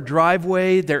over our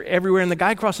driveway. They're everywhere, and the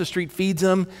guy across the street feeds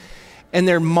them, and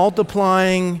they're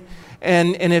multiplying.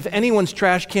 And if anyone's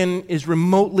trash can is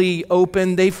remotely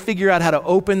open, they figure out how to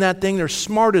open that thing. They're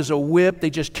smart as a whip. They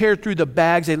just tear through the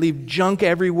bags. They leave junk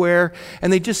everywhere,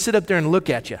 and they just sit up there and look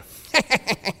at you.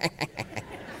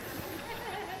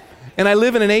 And I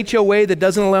live in an HOA that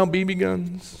doesn't allow BB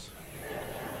guns.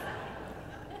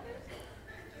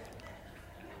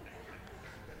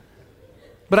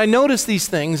 But I notice these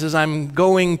things as I'm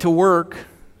going to work,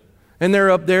 and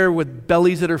they're up there with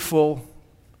bellies that are full,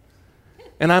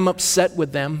 and I'm upset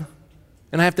with them,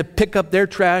 and I have to pick up their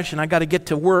trash, and I got to get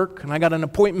to work, and I got an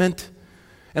appointment,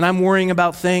 and I'm worrying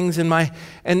about things, and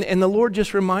the Lord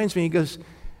just reminds me, he goes,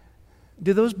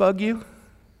 do those bug you?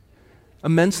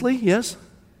 Immensely, yes?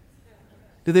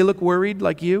 Do they look worried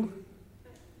like you?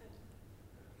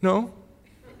 No?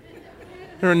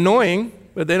 They're annoying,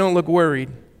 but they don't look worried.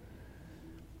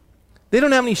 They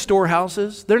don't have any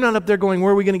storehouses. They're not up there going,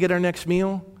 where are we going to get our next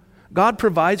meal? God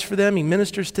provides for them. He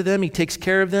ministers to them. He takes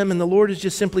care of them. And the Lord is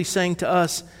just simply saying to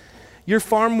us, you're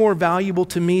far more valuable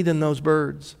to me than those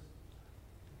birds.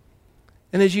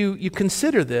 And as you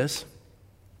consider this,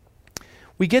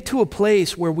 we get to a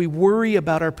place where we worry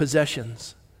about our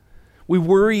possessions. We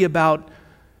worry about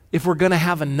if we're going to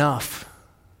have enough.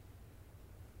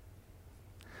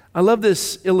 I love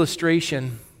this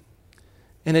illustration,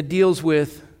 and it deals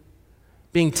with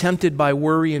being tempted by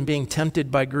worry and being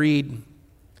tempted by greed.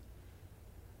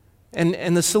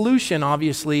 And the solution,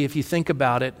 obviously, if you think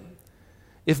about it,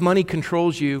 if money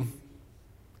controls you,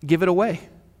 give it away.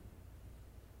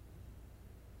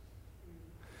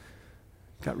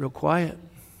 Got real quiet.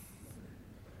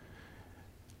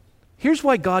 Here's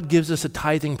why God gives us a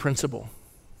tithing principle.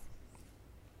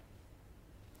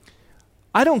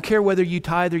 I don't care whether you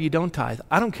tithe or you don't tithe.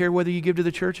 I don't care whether you give to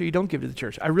the church or you don't give to the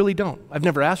church. I really don't. I've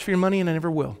never asked for your money and I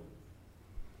never will.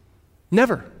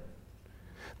 Never.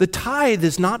 The tithe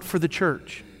is not for the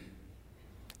church.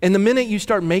 And the minute you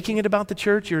start making it about the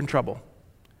church, you're in trouble.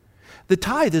 The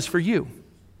tithe is for you.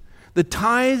 The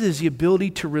tithe is the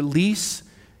ability to release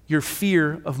your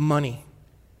fear of money.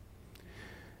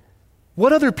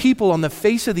 What other people on the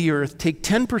face of the earth take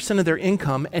 10% of their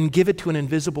income and give it to an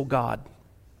invisible God?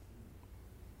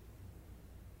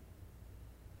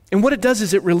 And what it does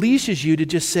is it releases you to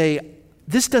just say,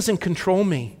 this doesn't control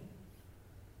me.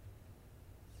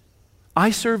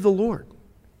 I serve the Lord.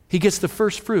 He gets the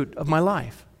first fruit of my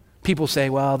life. People say,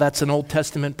 well, that's an Old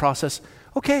Testament process.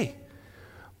 Okay.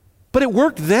 But it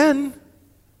worked then.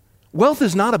 Wealth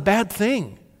is not a bad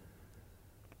thing.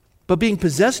 But being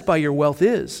possessed by your wealth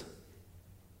is.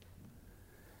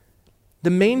 The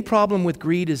main problem with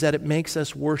greed is that it makes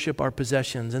us worship our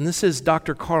possessions. And this is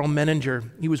Dr. Carl Menninger.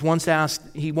 He once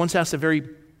asked a very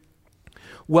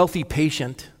wealthy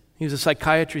patient. He was a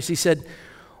psychiatrist. He said,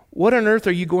 what on earth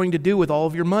are you going to do with all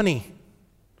of your money?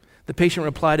 The patient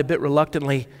replied a bit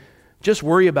reluctantly, just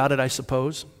worry about it, I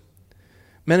suppose.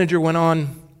 Menninger went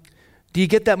on, do you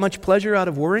get that much pleasure out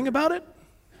of worrying about it?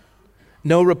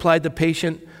 No, replied the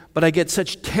patient, but I get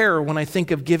such terror when I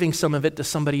think of giving some of it to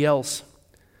somebody else.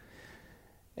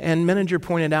 And Menninger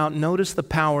pointed out, notice the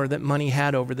power that money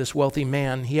had over this wealthy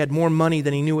man. He had more money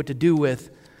than he knew what to do with.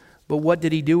 But what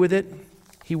did he do with it?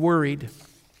 He worried.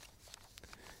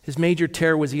 His major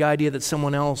terror was the idea that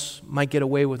someone else might get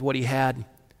away with what he had.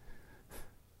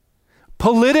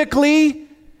 Politically,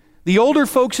 the older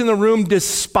folks in the room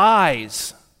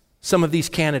despise some of these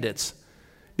candidates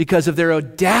because of their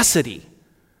audacity.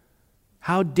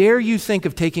 How dare you think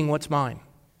of taking what's mine?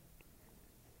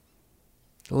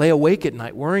 Lay awake at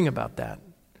night worrying about that.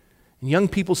 And young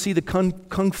people see the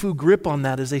kung fu grip on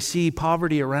that as they see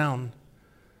poverty around.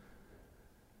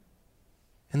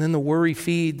 And then the worry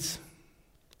feeds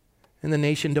and the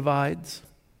nation divides.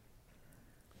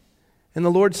 And the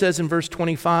Lord says in verse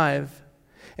 25,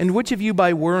 and which of you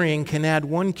by worrying can add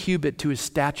 1 cubit to his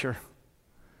stature?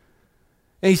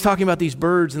 And he's talking about these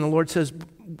birds, and the Lord says,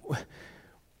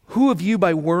 who of you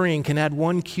by worrying can add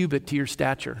 1 cubit to your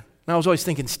stature? And I was always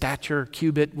thinking, stature,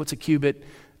 cubit, what's a cubit?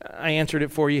 I answered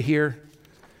it for you here.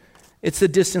 It's the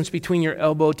distance between your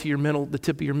elbow to the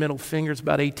tip of your middle finger. It's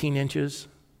about 18 inches.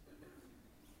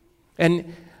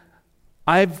 And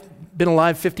I've been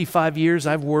alive 55 years.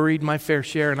 I've worried my fair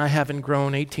share, and I haven't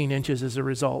grown 18 inches as a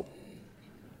result.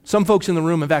 Some folks in the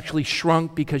room have actually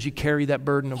shrunk because you carry that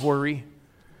burden of worry.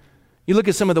 You look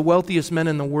at some of the wealthiest men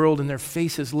in the world, and their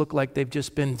faces look like they've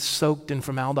just been soaked in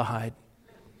formaldehyde.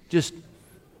 Just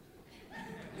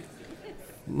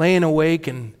laying awake,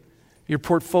 and your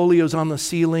portfolio's on the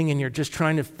ceiling, and you're just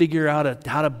trying to figure out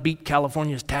how to beat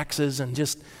California's taxes, and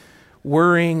just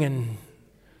worrying and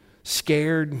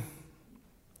scared.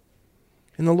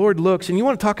 And the Lord looks, and you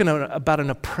want to talk about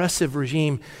an oppressive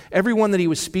regime. Everyone that he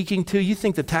was speaking to, you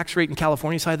think the tax rate in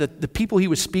California is high, the people he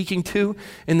was speaking to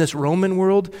in this Roman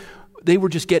world, they were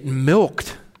just getting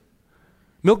milked.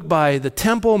 Milked by the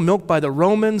temple, milked by the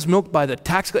Romans, milked by the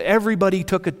tax. Everybody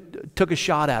took a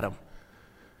shot at him.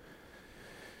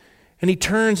 And he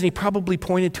turns and he probably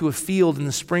pointed to a field in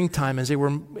the springtime as they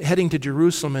were heading to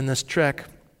Jerusalem in this trek.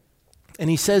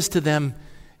 And he says to them,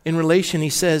 in relation,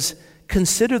 he says,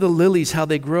 consider the lilies, how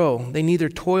they grow. They neither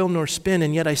toil nor spin,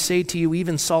 and yet I say to you,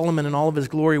 even Solomon in all of his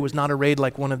glory was not arrayed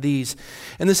like one of these.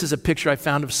 And this is a picture I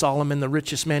found of Solomon, the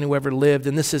richest man who ever lived.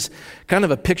 And this is kind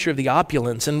of a picture of the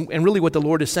opulence. And really what the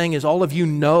Lord is saying is all of you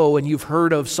know and you've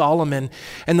heard of Solomon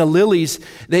and the lilies.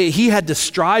 He had to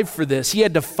strive for this. He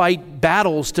had to fight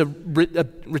battles to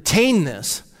retain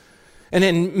this. And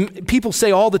then people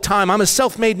say all the time, I'm a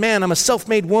self-made man, I'm a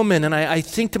self-made woman. And I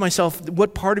think to myself,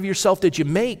 what part of yourself did you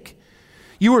make?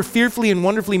 You were fearfully and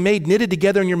wonderfully made, knitted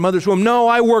together in your mother's womb. No,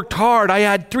 I worked hard. I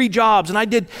had 3 jobs and I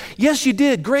did. Yes, you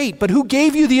did. Great. But who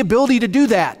gave you the ability to do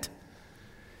that?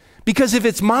 Because if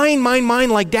it's mine, mine, mine,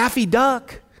 like Daffy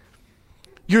Duck,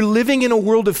 you're living in a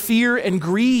world of fear and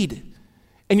greed,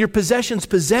 and your possessions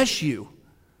possess you.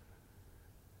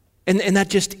 And that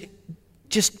just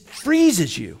just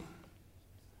freezes you.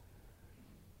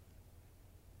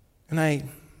 And I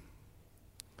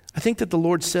think that the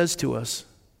Lord says to us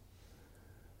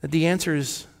that the answer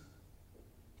is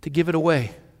to give it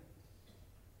away.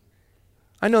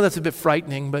 I know that's a bit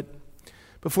frightening, but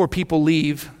before people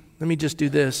leave, let me just do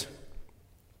this.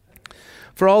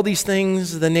 For all these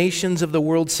things the nations of the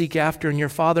world seek after, and your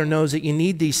Father knows that you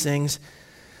need these things.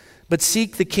 But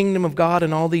seek the kingdom of God,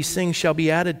 and all these things shall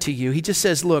be added to you. He just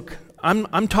says, look,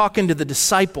 I'm talking to the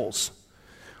disciples.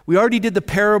 We already did the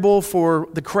parable for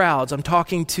the crowds. I'm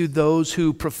talking to those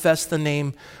who profess the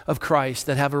name of Christ,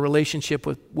 that have a relationship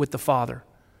with the Father.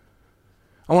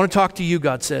 I want to talk to you,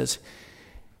 God says.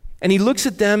 And he looks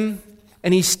at them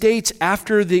and he states,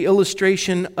 after the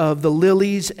illustration of the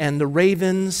lilies and the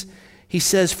ravens, he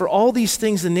says, for all these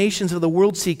things the nations of the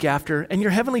world seek after, and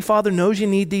your heavenly Father knows you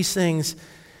need these things.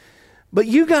 But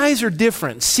you guys are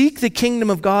different. Seek the kingdom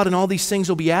of God, and all these things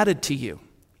will be added to you.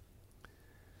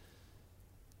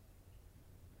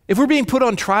 If we're being put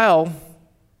on trial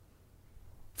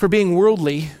for being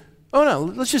worldly,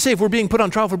 let's just say if we're being put on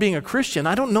trial for being a Christian,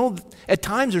 I don't know, at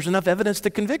times there's enough evidence to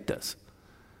convict us.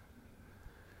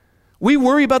 We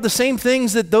worry about the same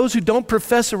things that those who don't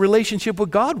profess a relationship with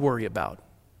God worry about.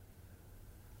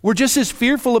 We're just as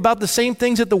fearful about the same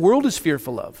things that the world is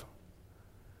fearful of.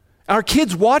 Our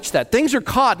kids watch that. Things are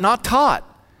caught, not taught.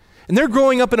 And they're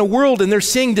growing up in a world and they're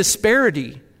seeing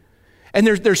disparity. And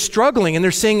they're struggling, and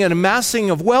they're seeing an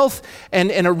amassing of wealth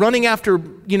and a running after,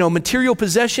 material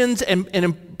possessions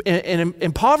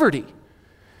and poverty.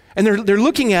 And they're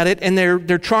looking at it, and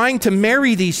they're trying to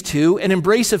marry these two and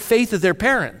embrace a faith of their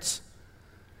parents.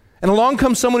 And along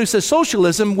comes someone who says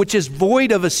socialism, which is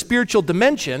void of a spiritual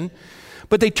dimension,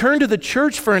 but they turn to the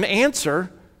church for an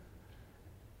answer.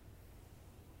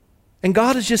 And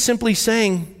God is just simply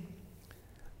saying,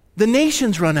 the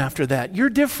nations run after that. You're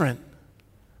different.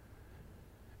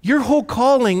 Your whole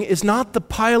calling is not the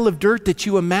pile of dirt that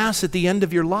you amass at the end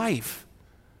of your life.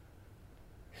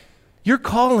 Your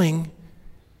calling,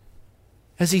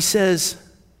 as he says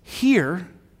here,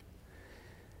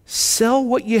 sell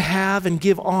what you have and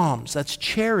give alms. That's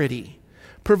charity.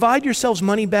 Provide yourselves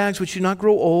money bags which do not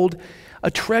grow old,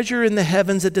 a treasure in the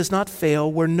heavens that does not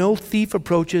fail, where no thief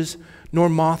approaches nor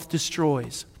moth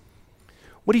destroys.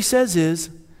 What he says is,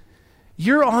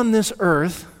 you're on this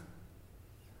earth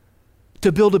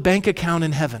to build a bank account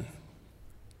in heaven.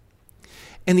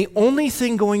 And the only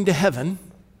thing going to heaven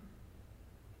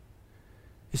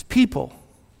is people.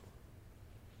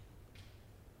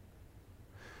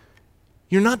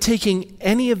 You're not taking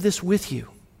any of this with you.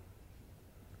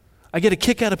 I get a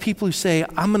kick out of people who say,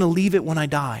 I'm going to leave it when I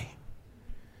die.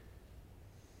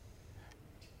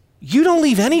 You don't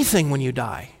leave anything when you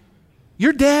die.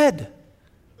 You're dead.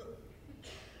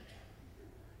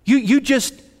 You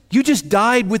just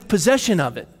died with possession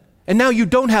of it. And now you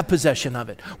don't have possession of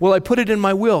it. Well, I put it in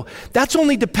my will. That's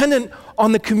only dependent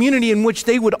on the community in which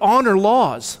they would honor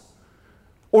laws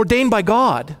ordained by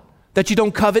God, that you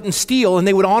don't covet and steal, and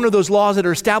they would honor those laws that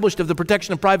are established of the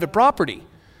protection of private property.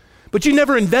 But you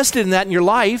never invested in that in your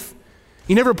life.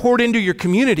 You never poured into your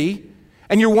community.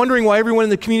 And you're wondering why everyone in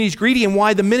the community is greedy, and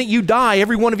why the minute you die,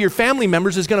 every one of your family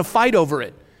members is going to fight over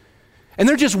it. And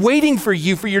they're just waiting for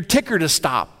you, for your ticker to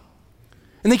stop.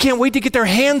 And they can't wait to get their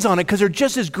hands on it because they're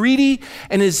just as greedy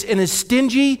and as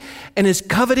stingy and as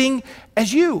coveting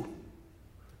as you.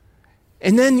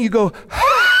 And then you go,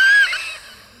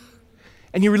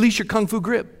 and you release your kung fu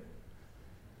grip.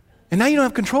 And now you don't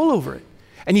have control over it.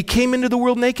 And you came into the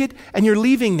world naked, and you're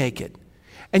leaving naked.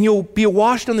 And you'll be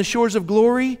washed on the shores of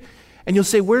glory, and you'll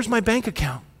say, where's my bank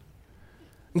account?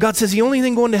 And God says the only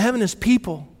thing going to heaven is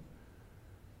people.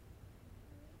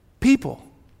 People.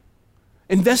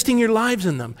 Investing your lives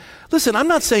in them. Listen, I'm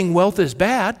not saying wealth is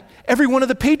bad. Every one of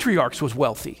the patriarchs was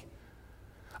wealthy.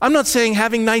 I'm not saying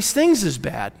having nice things is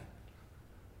bad.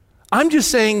 I'm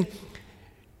just saying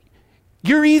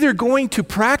you're either going to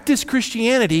practice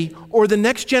Christianity, or the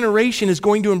next generation is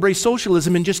going to embrace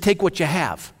socialism and just take what you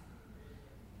have.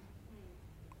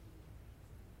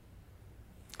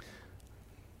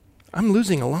 I'm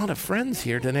losing a lot of friends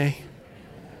here today.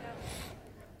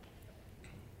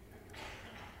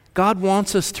 God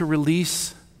wants us to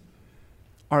release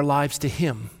our lives to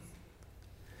Him.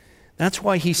 That's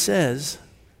why He says,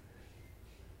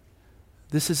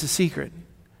 this is a secret.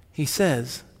 He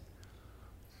says,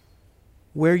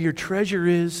 where your treasure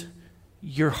is,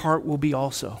 your heart will be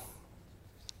also.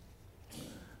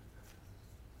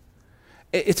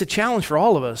 It's a challenge for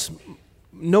all of us.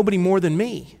 Nobody more than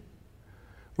me.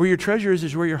 Where your treasure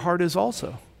is where your heart is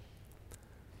also.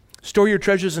 Store your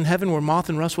treasures in heaven where moth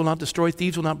and rust will not destroy,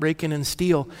 thieves will not break in and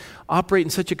steal. Operate in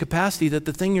such a capacity that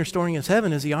the thing you're storing in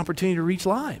heaven is the opportunity to reach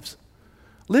lives.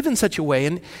 Live in such a way.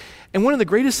 And one of the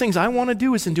greatest things I want to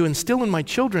do is to instill in my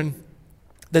children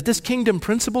that this kingdom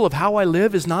principle of how I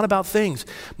live is not about things.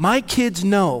 My kids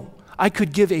know I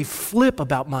could give a flip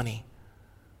about money.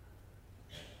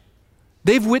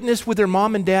 They've witnessed with their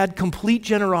mom and dad complete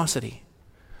generosity,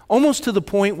 almost to the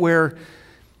point where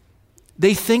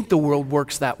they think the world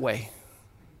works that way.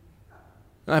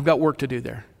 And I've got work to do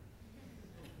there.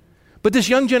 But this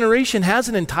young generation has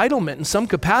an entitlement in some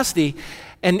capacity,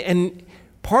 and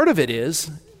part of it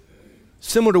is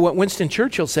similar to what Winston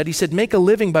Churchill said. He said, we make a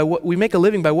living by what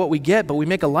we get, but we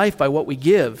make a life by what we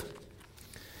give.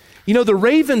 You know, the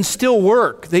ravens still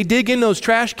work. They dig in those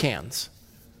trash cans.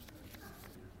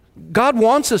 God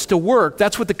wants us to work.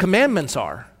 That's what the commandments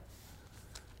are.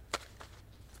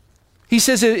 He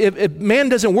says if man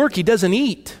doesn't work, he doesn't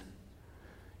eat.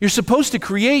 You're supposed to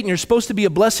create, and you're supposed to be a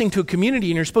blessing to a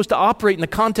community, and you're supposed to operate in the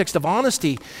context of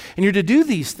honesty, and you're to do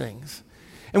these things.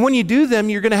 And when you do them,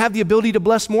 you're going to have the ability to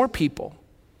bless more people.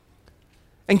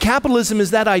 And capitalism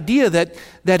is that idea that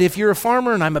if you're a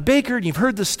farmer and I'm a baker, and you've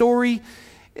heard the story,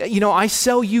 you know, I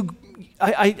sell you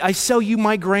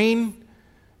my grain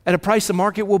at a price the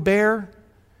market will bear.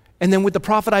 And then with the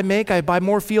profit I make, I buy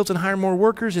more fields and hire more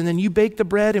workers. And then you bake the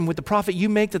bread, and with the profit you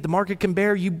make that the market can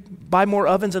bear, you buy more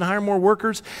ovens and hire more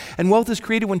workers. And wealth is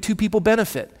created when two people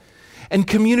benefit. And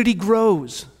community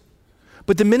grows.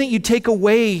 But the minute you take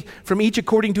away from each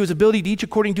according to his ability to each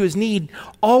according to his need,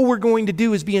 all we're going to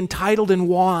do is be entitled and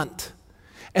want.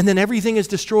 And then everything is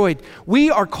destroyed.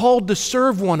 We are called to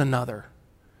serve one another.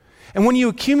 And when you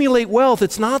accumulate wealth,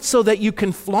 it's not so that you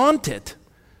can flaunt it.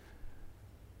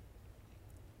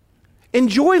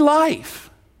 Enjoy life.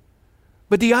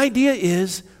 But the idea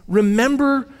is,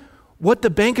 remember what the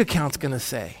bank account's going to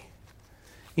say.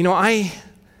 You know, I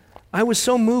was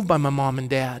so moved by my mom and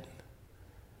dad.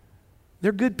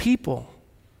 They're good people.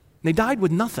 They died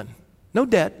with nothing. No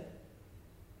debt.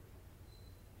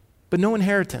 But no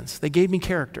inheritance. They gave me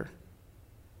character.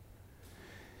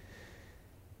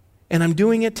 And I'm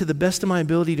doing it to the best of my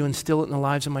ability to instill it in the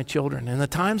lives of my children. And the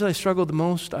times I struggle the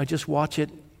most, I just watch it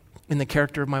in the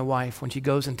character of my wife when she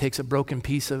goes and takes a broken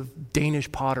piece of Danish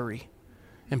pottery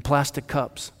and plastic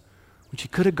cups when she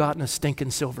could have gotten a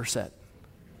stinking silver set.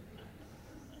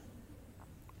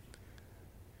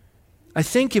 I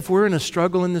think if we're in a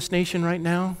struggle in this nation right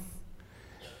now,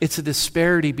 it's a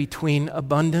disparity between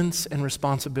abundance and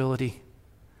responsibility.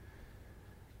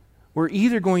 We're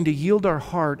either going to yield our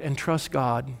heart and trust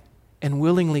God and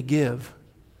willingly give,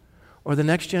 or the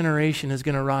next generation is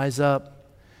going to rise up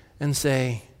and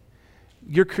say,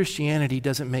 your Christianity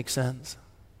doesn't make sense.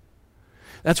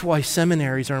 That's why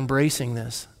seminaries are embracing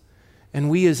this. And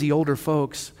we as the older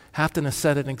folks have to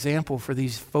set an example for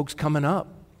these folks coming up.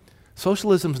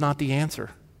 Socialism's not the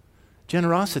answer.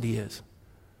 Generosity is.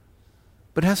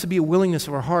 But it has to be a willingness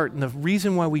of our heart. And the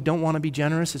reason why we don't want to be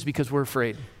generous is because we're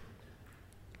afraid.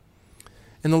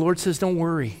 And the Lord says, don't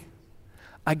worry.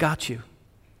 I got you.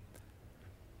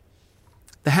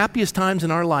 The happiest times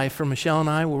in our life for Michelle and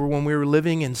I were when we were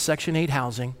living in Section 8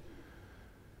 housing.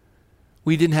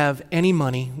 We didn't have any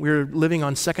money. We were living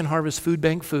on Second Harvest Food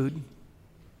Bank food.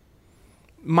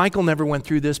 Michael never went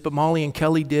through this, but Molly and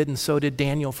Kelly did, and so did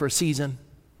Daniel for a season.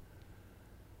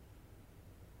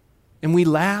 And we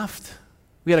laughed.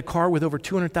 We had a car with over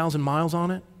 200,000 miles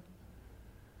on it.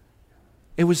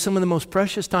 It was some of the most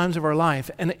precious times of our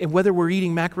life. And whether we're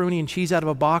eating macaroni and cheese out of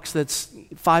a box that's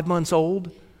 5 months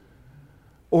old,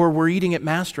 or we're eating at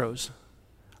Mastro's,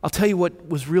 I'll tell you what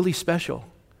was really special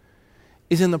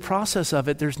is in the process of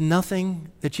it, there's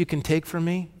nothing that you can take from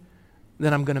me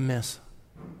that I'm going to miss.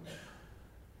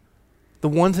 The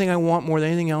one thing I want more than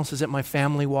anything else is that my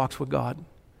family walks with God. And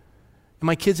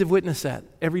my kids have witnessed that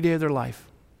every day of their life.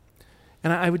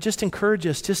 And I would just encourage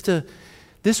us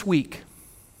this week,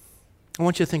 I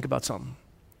want you to think about something.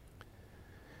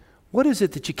 What is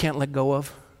it that you can't let go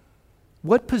of?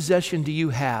 What possession do you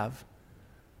have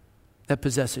that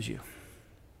possesses you?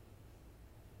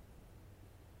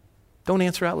 Don't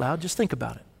answer out loud. Just think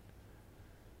about it.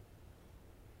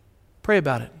 Pray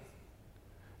about it.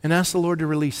 And ask the Lord to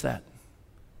release that.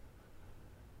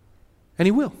 And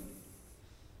He will.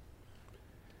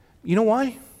 You know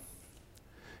why?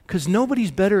 Because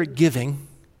nobody's better at giving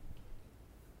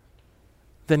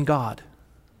than God.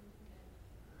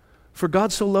 For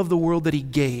God so loved the world that He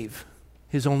gave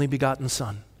His only begotten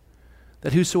Son,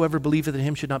 that whosoever believeth in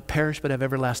Him should not perish but have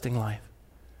everlasting life.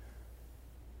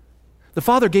 The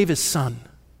Father gave His Son.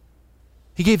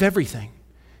 He gave everything.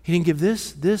 He didn't give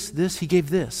this, He gave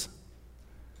this.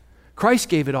 Christ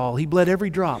gave it all. He bled every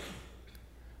drop,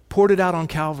 poured it out on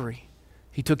Calvary.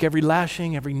 He took every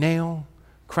lashing, every nail,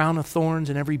 crown of thorns,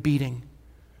 and every beating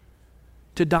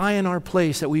to die in our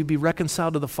place, that we be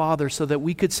reconciled to the Father, so that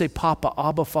we could say, Papa,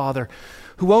 Abba, Father,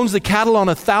 who owns the cattle on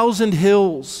 1,000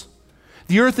 hills.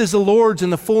 The earth is the Lord's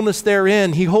and the fullness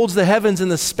therein. He holds the heavens in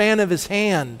the span of his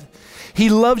hand. He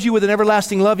loves you with an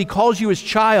everlasting love. He calls you his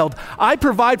child. I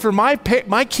provide for my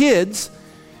kids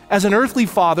as an earthly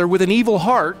father with an evil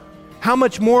heart. How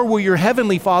much more will your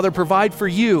heavenly Father provide for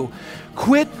you?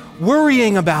 Quit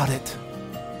worrying about it.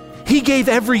 He gave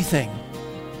everything.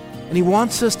 And he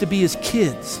wants us to be his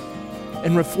kids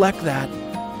and reflect that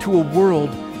to a world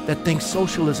that thinks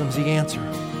socialism's the answer,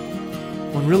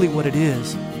 when really what it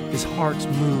is hearts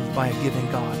moved by a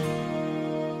giving God.